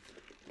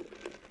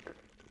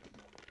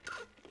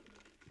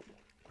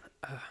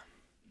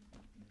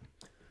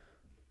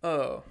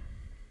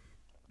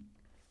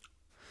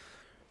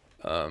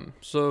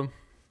 So,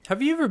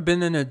 have you ever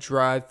been in a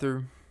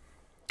drive-thru?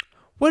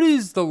 What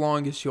is the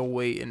longest you'll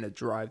wait in a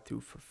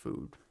drive-thru for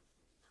food?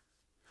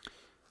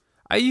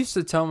 I used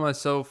to tell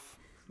myself,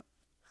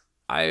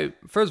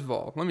 first of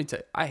all, let me tell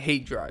you, I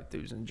hate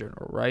drive-thrus in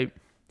general, right?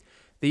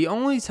 The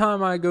only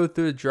time I go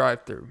through a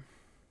drive-thru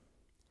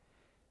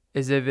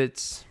is if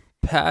it's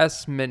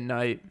past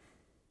midnight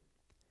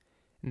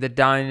and the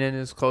dine-in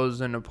is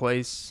closed in a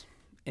place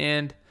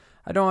and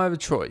I don't have a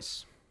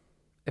choice.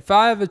 If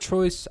I have a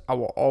choice, I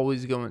will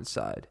always go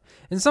inside.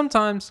 And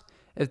sometimes,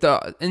 if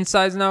the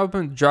inside's not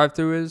open, the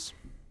drive-thru is,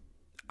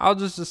 I'll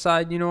just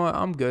decide, you know what,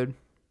 I'm good.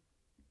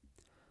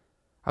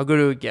 I'll go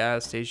to a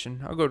gas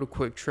station. I'll go to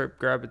Quick Trip,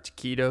 grab a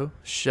taquito,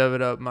 shove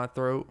it up my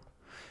throat,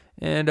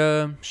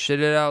 and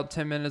shit it out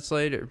 10 minutes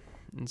later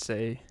and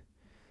say,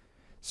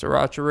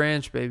 Sriracha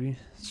Ranch, baby.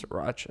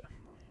 Sriracha.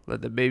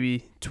 Let the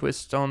baby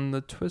twist on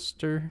the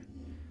twister.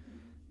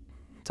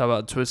 Talk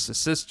about twist the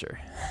sister.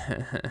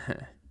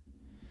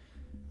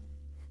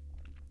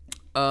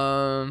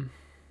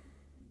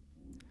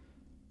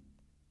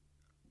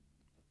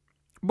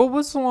 But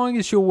what's the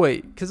longest you'll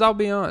wait? Because I'll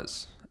be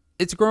honest,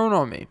 it's grown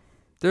on me.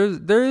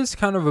 There is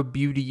kind of a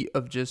beauty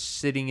of just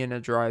sitting in a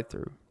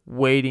drive-thru,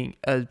 waiting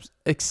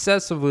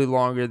excessively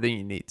longer than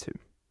you need to.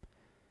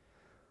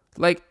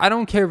 Like, I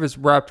don't care if it's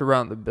wrapped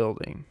around the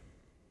building.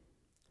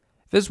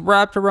 If it's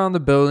wrapped around the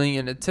building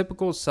in a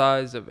typical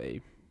size of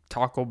a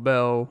Taco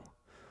Bell,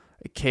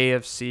 a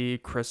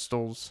KFC,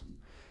 Crystals,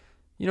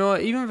 you know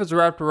what, even if it's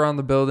wrapped around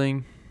the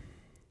building,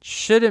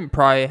 shouldn't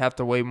probably have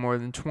to wait more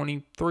than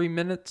 23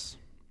 minutes.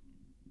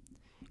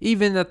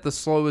 Even at the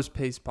slowest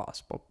pace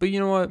possible. But you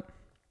know what?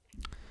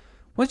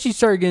 Once you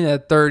start getting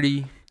at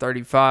 30,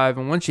 35,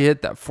 and once you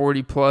hit that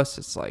 40 plus,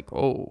 it's like,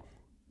 oh.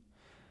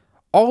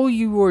 All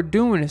you are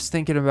doing is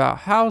thinking about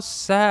how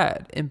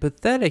sad and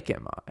pathetic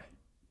am I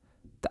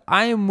that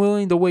I am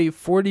willing to wait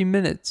 40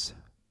 minutes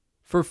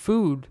for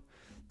food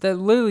that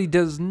literally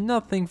does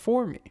nothing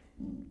for me.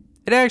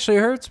 It actually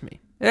hurts me.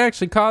 It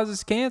actually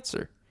causes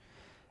cancer.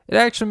 It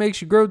actually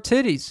makes you grow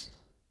titties.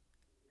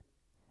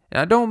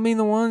 And I don't mean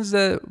the ones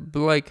that be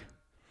like,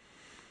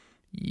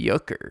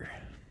 yucker.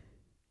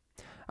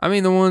 I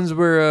mean the ones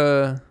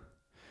where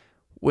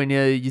when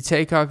you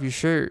take off your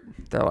shirt,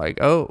 they're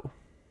like, oh.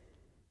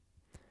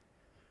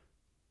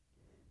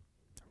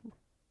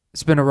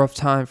 It's been a rough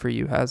time for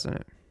you, hasn't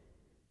it?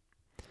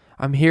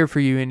 I'm here for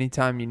you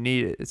anytime you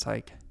need it. It's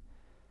like,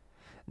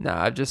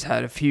 nah, I've just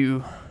had a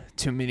few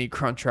too many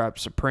Crunchwrap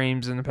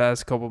Supremes in the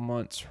past couple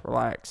months.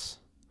 Relax.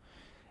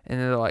 And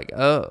they're like,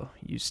 oh,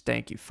 you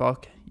stanky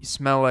fuck. You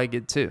smell like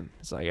it too.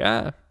 It's like,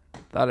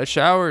 thought I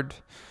showered.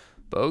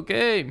 But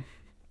okay.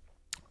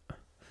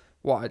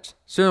 Watch.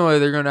 Certainly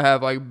they're going to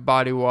have like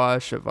body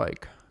wash of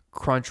like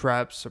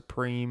Crunchwrap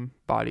Supreme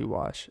body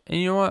wash.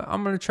 And you know what?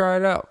 I'm going to try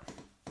it out.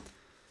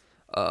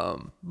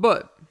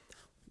 But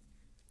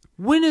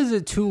when is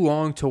it too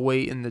long to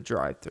wait in the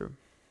drive-thru?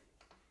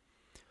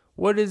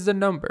 What is the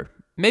number?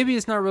 Maybe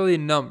it's not really a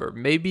number.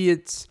 Maybe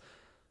it's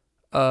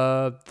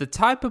the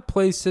type of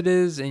place it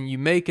is, and you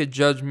make a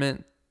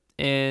judgment,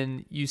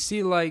 and you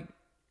see like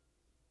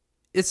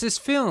it's this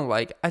feeling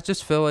like I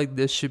just feel like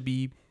this should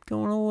be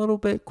going a little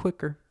bit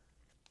quicker.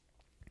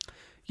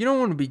 You don't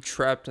want to be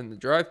trapped in the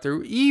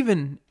drive-thru,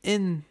 even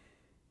in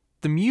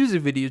the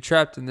music video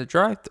Trapped in the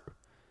Drive-Thru.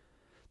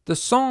 The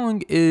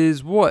song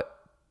is what?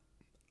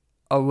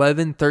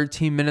 11,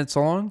 13 minutes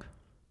long?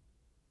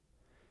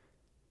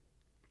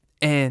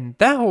 And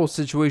that whole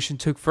situation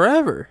took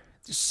forever.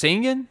 Just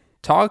singing,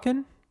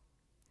 talking.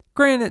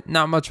 Granted,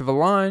 not much of a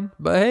line,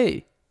 but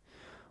hey.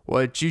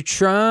 What you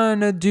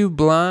trying to do,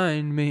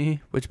 blind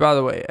me? Which, by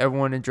the way,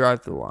 everyone in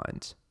Drive-Thru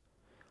lines,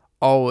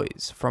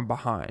 always from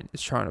behind,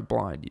 is trying to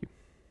blind you.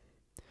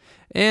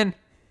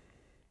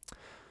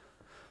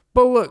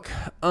 But look,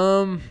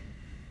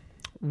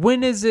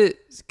 when is it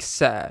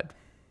sad?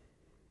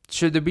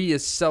 Should there be a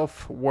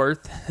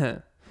self-worth?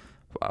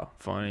 Wow,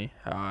 funny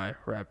how I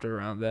wrapped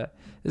around that.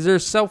 Is there a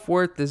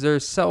self-worth? Is there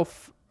a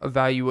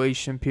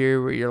self-evaluation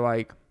period where you're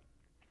like,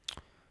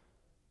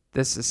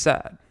 this is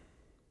sad?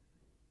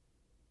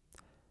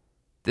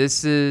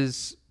 This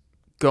is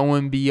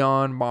going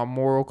beyond my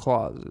moral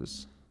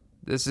clauses.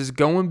 This is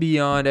going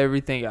beyond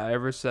everything I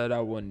ever said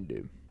I wouldn't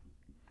do.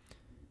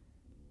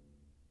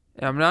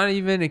 And I'm not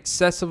even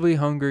excessively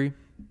hungry.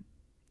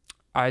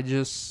 I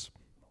just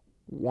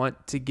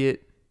want to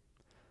get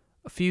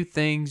a few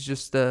things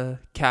just to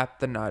cap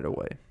the night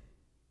away.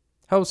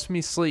 Helps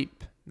me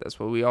sleep. That's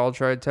what we all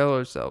try to tell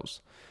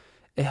ourselves.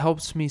 It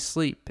helps me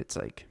sleep. It's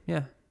like,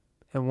 yeah.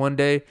 And one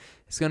day,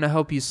 it's going to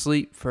help you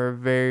sleep for a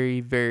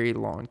very, very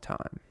long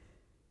time.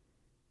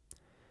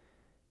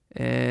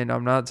 And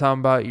I'm not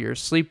talking about your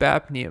sleep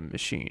apnea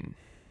machine.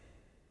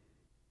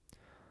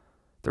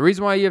 The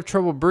reason why you have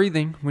trouble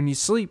breathing when you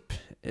sleep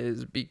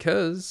is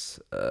because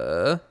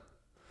you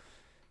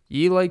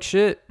eat like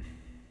shit.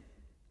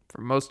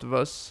 For most of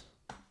us.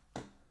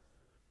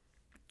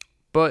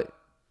 But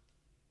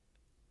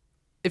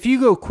if you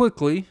go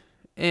quickly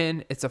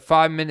and it's a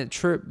 5-minute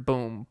trip,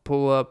 boom,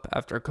 pull up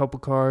after a couple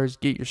cars,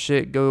 get your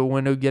shit, go to the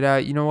window, get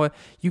out. You know what?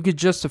 You could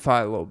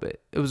justify a little bit.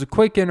 It was a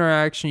quick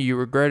interaction. You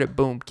regret it.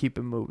 Boom, keep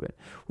it moving.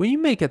 When you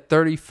make a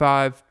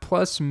 35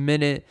 plus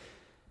minute,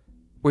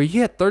 where you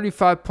get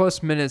 35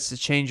 plus minutes to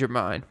change your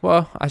mind.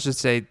 Well, I should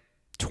say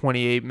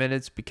 28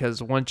 minutes,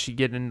 because once you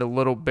get into a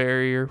little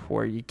barrier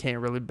where you can't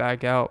really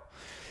back out,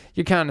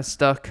 you're kind of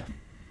stuck.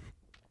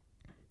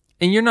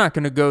 And you're not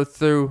going to go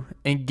through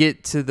and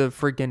get to the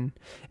freaking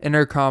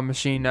intercom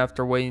machine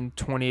after waiting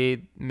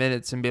 28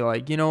 minutes and be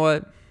like, you know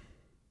what?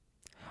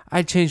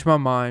 I changed my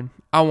mind.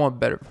 I want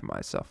better for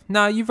myself.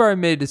 Now, you've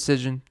already made a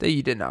decision that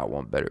you did not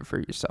want better for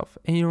yourself.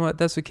 And you know what?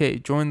 That's okay.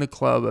 Join the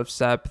club of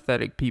sad,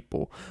 pathetic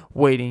people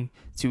waiting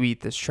to eat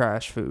this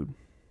trash food.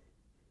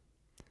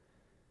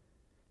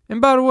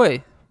 And by the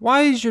way,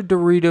 why is your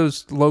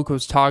Doritos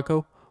Locos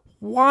Taco?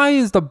 Why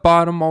is the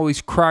bottom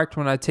always cracked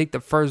when I take the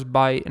first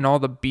bite and all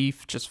the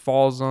beef just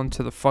falls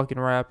onto the fucking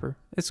wrapper?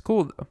 It's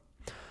cool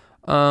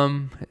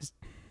though.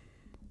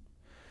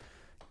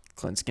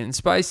 Clint's getting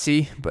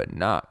spicy, but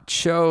not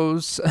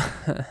Cho's.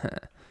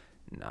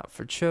 Not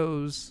for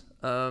Cho's.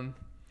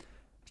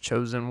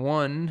 Chosen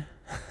one.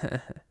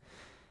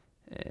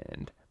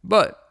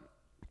 But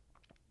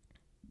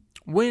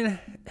when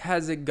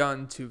has it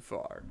gone too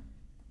far?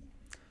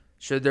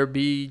 Should there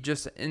be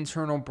just an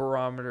internal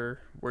barometer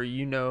where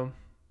you know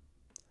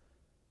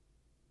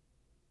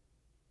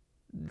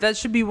that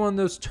should be one of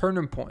those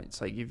turning points?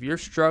 Like if you're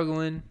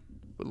struggling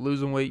with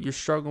losing weight, you're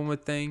struggling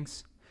with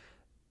things.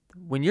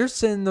 When you're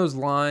sitting in those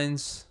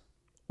lines,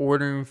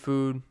 ordering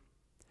food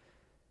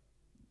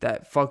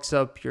that fucks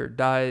up your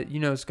diet,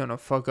 you know it's going to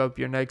fuck up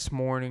your next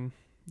morning.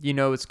 You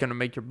know it's going to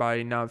make your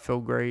body not feel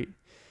great.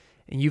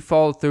 And you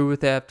follow through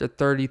with it after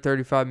 30,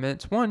 35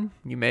 minutes. One,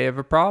 you may have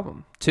a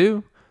problem.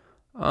 Two,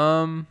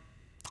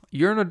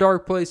 you're in a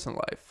dark place in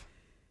life.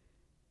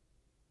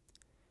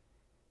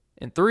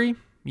 And three,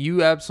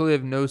 you absolutely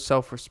have no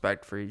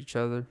self-respect for each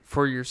other,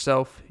 for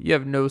yourself. You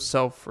have no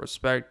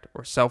self-respect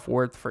or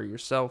self-worth for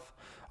yourself.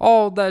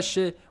 All that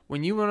shit.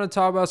 When you want to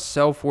talk about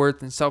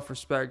self-worth and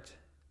self-respect,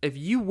 if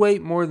you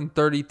wait more than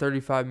 30,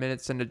 35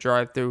 minutes in the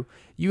drive-thru,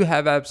 you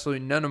have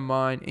absolutely none of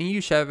mine, and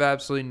you should have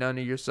absolutely none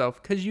of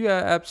yourself, because you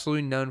have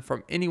absolutely none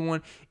from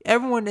anyone.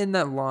 Everyone in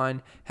that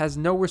line has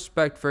no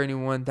respect for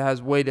anyone that has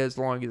waited as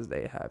long as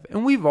they have,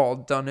 and we've all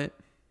done it.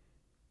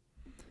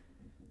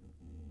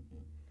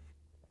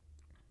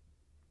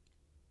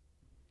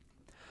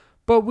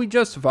 But we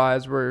justify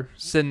as we're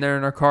sitting there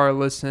in our car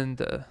listening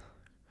to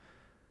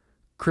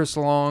Chris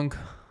Long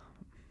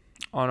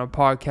on a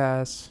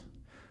podcast.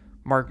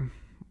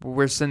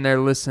 We're sitting there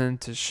listening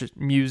to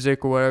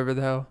music or whatever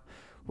the hell.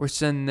 We're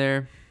sitting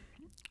there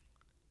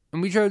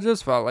and we try to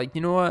justify, like,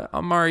 you know what?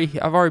 I've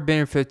already been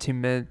here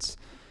 15 minutes.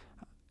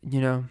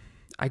 You know,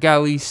 I gotta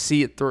at least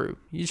see it through.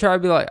 You try to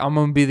be like, I'm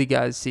gonna be the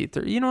guy to see it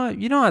through. You know what?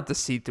 You don't have to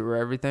see through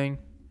everything.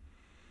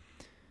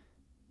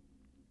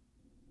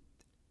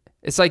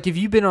 It's like if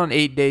you've been on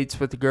 8 dates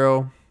with a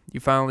girl, you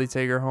finally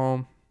take her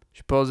home.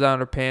 She pulls down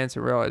her pants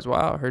and realizes,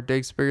 wow, her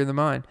dick's bigger than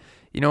mine.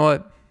 You know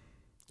what?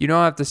 You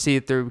don't have to see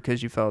it through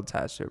because you felt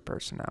attached to her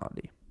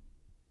personality.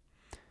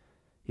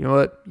 You know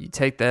what? You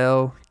take the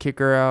L, kick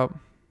her out,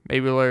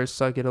 maybe let her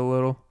suck it a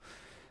little.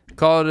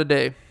 Call it a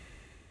day.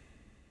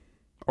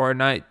 Or a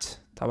night.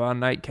 Talk about a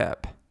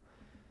nightcap.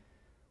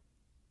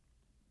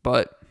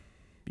 But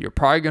you're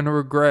probably going to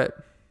regret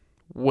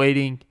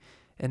waiting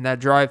in that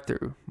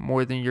drive-thru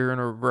more than you're going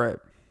to regret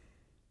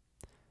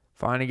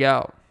finding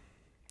out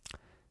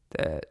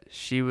that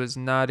she was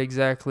not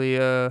exactly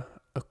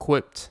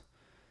equipped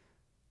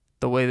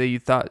the way that you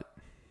thought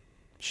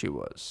she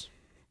was.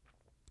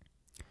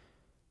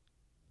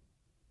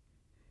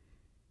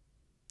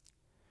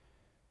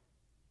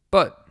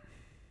 But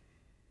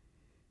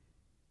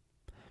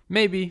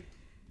maybe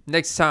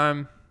next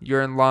time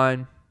you're in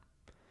line,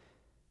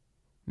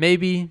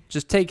 maybe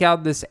just take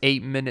out this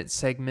 8-minute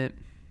segment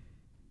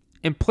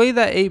and play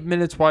that 8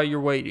 minutes while you're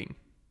waiting.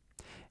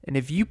 And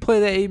if you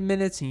play the 8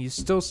 minutes and you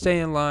still stay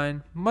in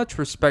line, much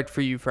respect for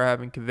you for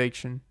having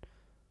conviction.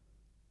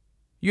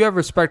 You have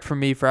respect for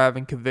me for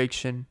having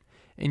conviction,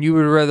 and you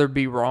would rather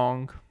be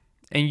wrong.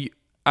 And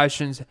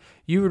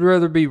you would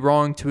rather be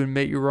wrong to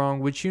admit you're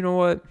wrong, which, you know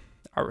what?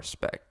 I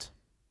respect.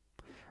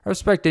 I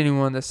respect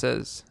anyone that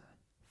says,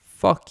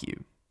 fuck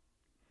you.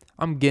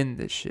 I'm getting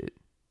this shit.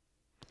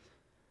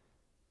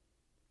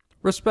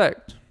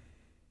 Respect.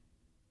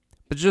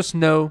 But just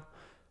know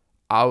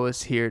I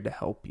was here to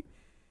help you.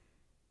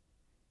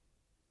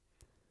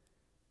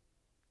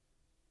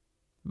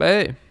 But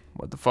hey,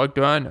 what the fuck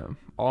do I know?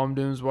 All I'm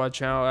doing is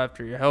watch out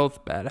after your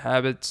health, bad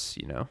habits,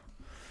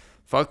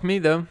 Fuck me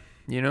though,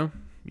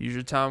 Use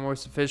your time more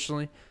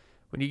sufficiently.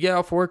 When you get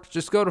off work,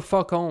 just go to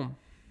fuck home.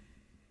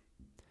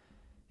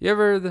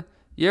 The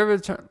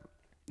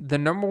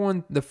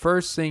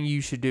first thing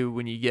you should do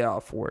when you get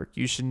off work,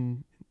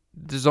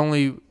 there's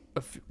only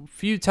a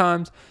few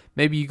times,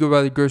 maybe you go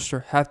by the grocery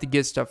store, have to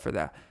get stuff for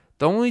that.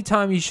 The only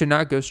time you should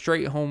not go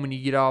straight home when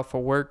you get off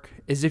of work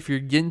is if you're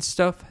getting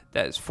stuff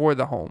that is for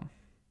the home.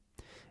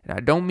 And I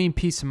don't mean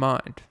peace of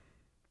mind.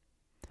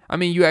 I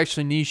mean, you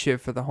actually need shit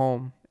for the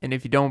home. And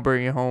if you don't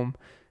bring it home,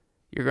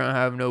 you're going to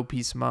have no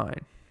peace of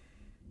mind.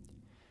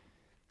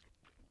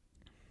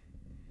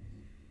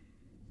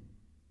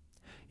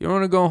 You don't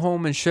want to go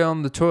home and shit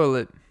on the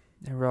toilet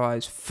and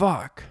realize,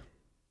 fuck.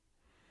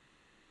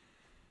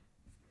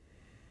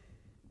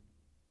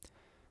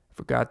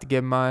 Forgot to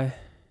get my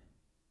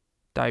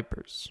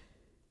diapers.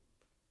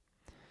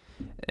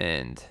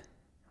 And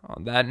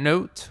on that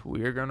note,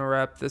 we are going to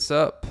wrap this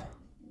up.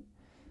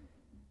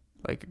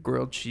 Like a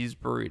grilled cheese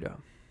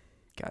burrito.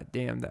 God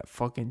damn, that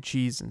fucking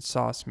cheese and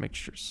sauce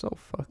mixture is so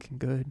fucking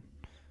good.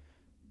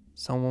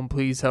 Someone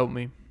please help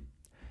me.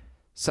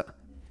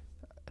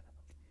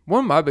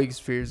 One of my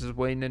biggest fears is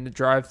waiting in the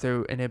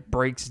drive-thru and it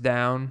breaks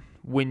down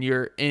when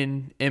you're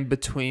in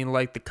between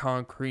like the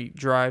concrete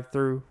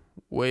drive-thru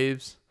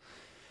waves.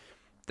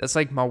 That's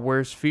like my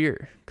worst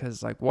fear.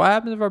 Because like, what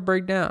happens if I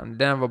break down?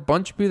 Then I have a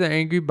bunch of people that are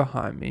angry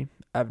behind me.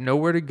 I have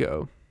nowhere to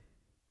go.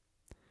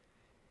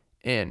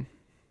 And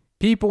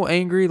people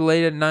angry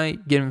late at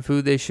night getting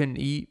food they shouldn't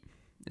eat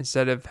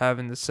instead of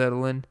having to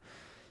settle in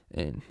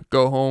and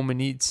go home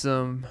and eat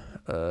some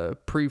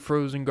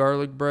pre-frozen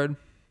garlic bread.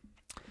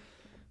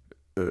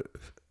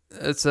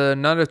 It's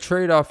not a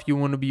trade-off you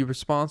want to be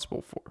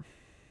responsible for.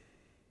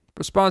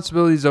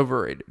 Responsibility is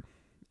overrated.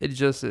 It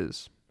just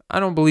is. I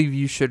don't believe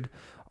you should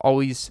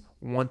always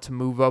want to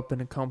move up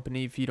in a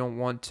company if you don't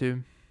want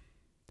to.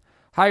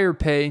 Higher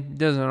pay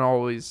doesn't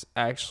always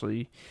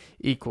actually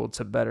equal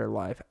to better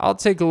life. I'll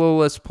take a little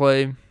less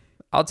play.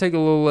 I'll take a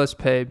little less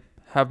pay.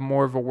 Have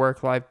more of a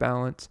work-life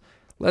balance.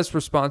 Less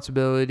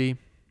responsibility.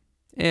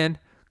 And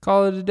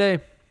call it a day.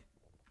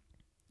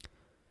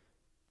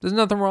 There's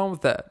nothing wrong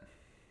with that.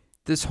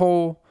 This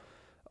whole,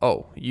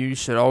 you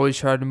should always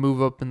try to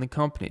move up in the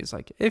company. It's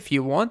like, if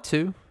you want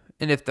to.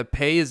 And if the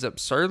pay is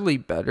absurdly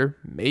better,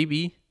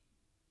 maybe.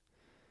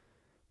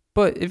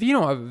 But if you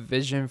don't have a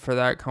vision for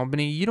that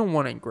company, you don't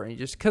want to ingrain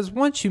just because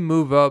once you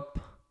move up,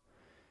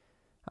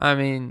 I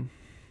mean,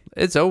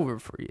 it's over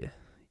for you.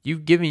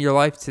 You've given your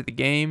life to the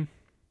game.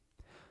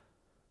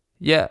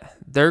 Yeah,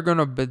 they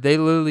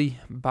literally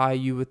buy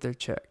you with their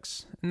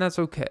checks, and that's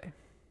okay.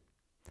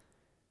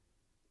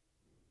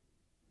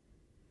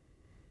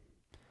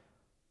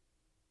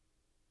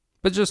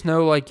 But just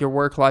know, like, your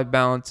work-life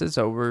balance is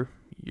over.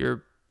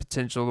 Your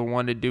potential to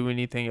want to do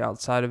anything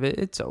outside of it,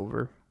 it's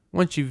over.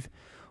 Once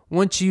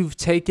you've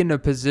taken a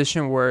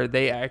position where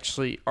they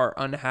actually are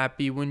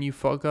unhappy when you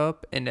fuck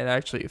up and it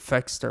actually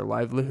affects their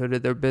livelihood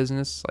of their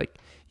business, like,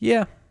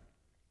 yeah,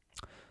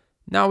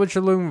 not what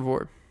you're looking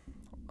for.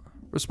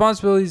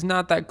 Responsibility is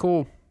not that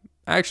cool.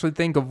 I actually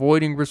think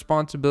avoiding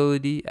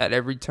responsibility at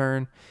every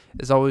turn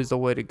is always the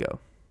way to go.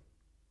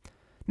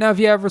 Now, if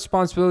you have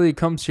responsibility that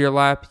comes to your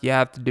lap, you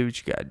have to do what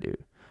you got to do.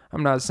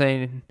 I'm not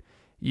saying,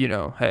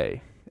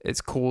 hey,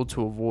 it's cool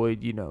to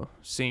avoid,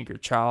 seeing your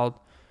child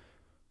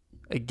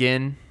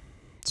again.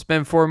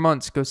 Spend 4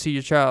 months, go see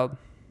your child.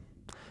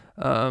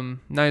 Not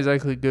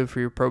exactly good for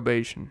your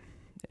probation.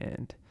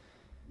 And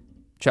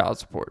child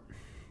support.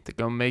 They're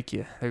going to make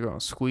you, they're going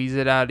to squeeze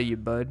it out of you,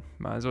 bud.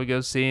 Might as well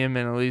go see him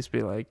and at least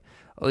be like,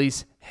 at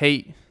least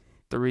hate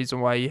the reason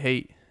why you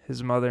hate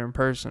his mother in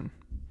person.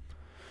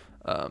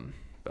 But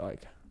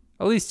like,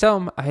 at least tell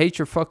him, I hate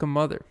your fucking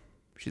mother.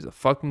 She's a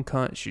fucking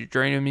cunt. She's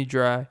draining me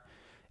dry.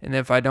 And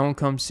if I don't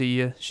come see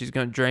you, she's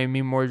going to drain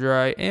me more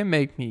dry and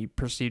make me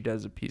perceived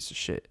as a piece of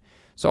shit.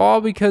 So all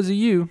because of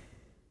you.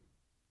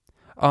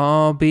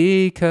 All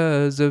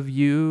because of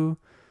you.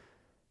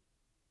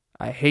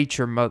 I hate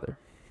your mother.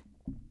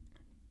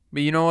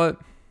 But you know what?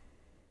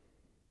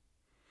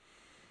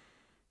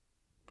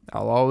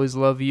 I'll always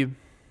love you.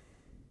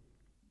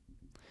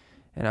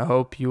 And I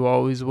hope you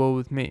always will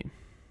with me.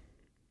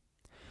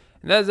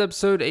 And that's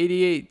episode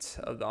 88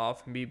 of the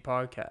Off and Beat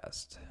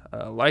podcast.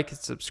 Like and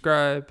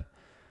subscribe.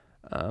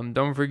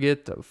 Don't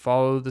forget to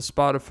follow the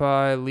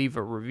Spotify, leave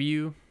a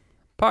review.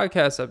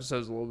 Podcast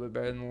episode's a little bit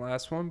better than the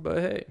last one, but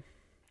hey.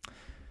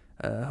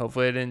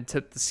 Hopefully I didn't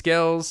tip the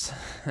scales.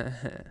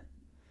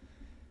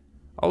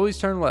 Always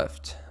turn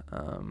left.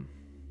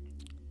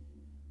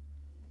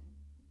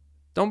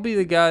 Don't be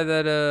the guy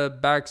that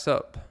backs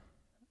up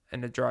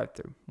in a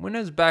drive-thru. When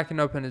has backing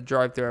up in a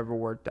drive-thru ever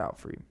worked out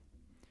for you?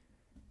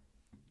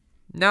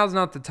 Now's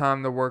not the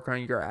time to work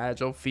on your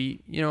agile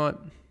feet. You know what?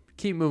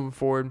 Keep moving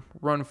forward.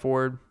 Run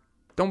forward.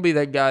 Don't be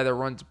that guy that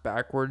runs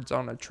backwards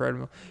on a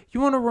treadmill. You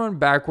want to run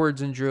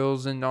backwards in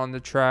drills and on the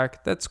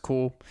track. That's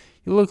cool.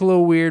 You look a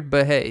little weird,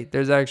 but hey,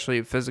 there's actually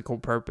a physical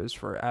purpose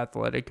for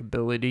athletic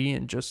ability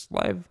and just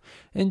life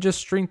and just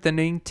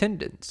strengthening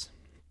tendons.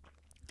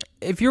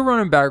 If you're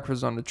running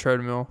backwards on the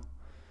treadmill,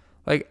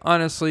 like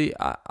honestly,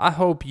 I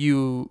hope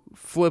you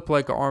flip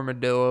like an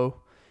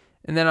armadillo,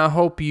 and then I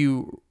hope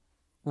you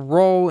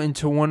roll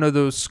into one of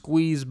those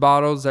squeeze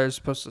bottles that are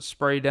supposed to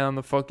spray down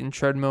the fucking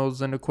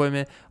treadmills and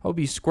equipment. I hope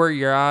you squirt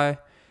your eye,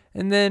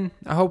 and then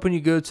I hope when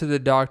you go to the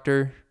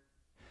doctor,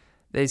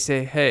 they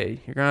say, hey,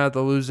 you're going to have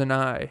to lose an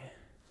eye.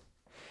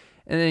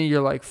 And then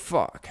you're like,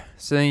 fuck.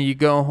 So then you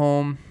go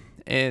home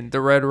and the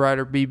Red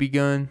Ryder BB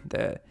gun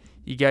that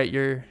you got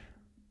your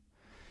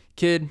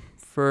kid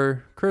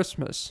for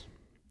Christmas.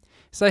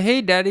 It's like,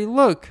 hey, daddy,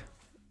 look.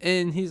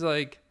 And he's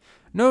like,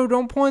 no,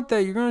 don't point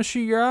that. You're going to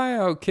shoot your eye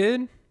out,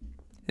 kid.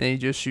 And he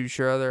just shoots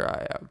your other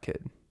eye out,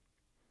 kid.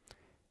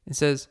 And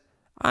says,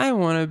 I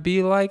want to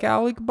be like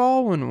Alec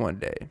Baldwin one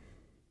day.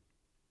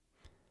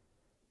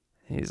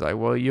 He's like,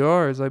 well, you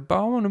are. He's like, but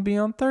I want to be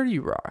on 30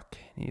 Rock.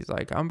 And he's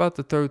like, I'm about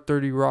to throw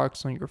 30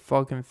 rocks on your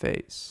fucking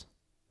face.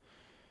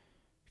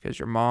 Because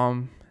your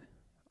mom,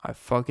 I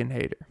fucking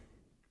hate her.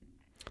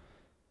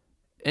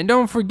 And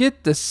don't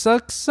forget to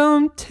suck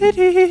some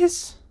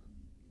titties.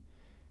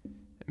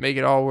 Make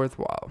it all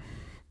worthwhile.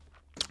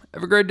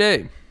 Have a great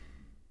day.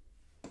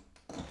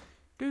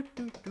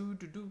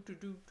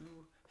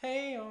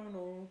 Hey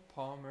Arnold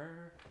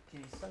Palmer,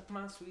 can you suck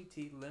my sweet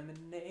tea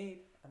lemonade?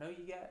 I know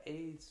you got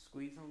AIDS,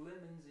 squeezing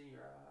lemons in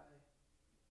your eye.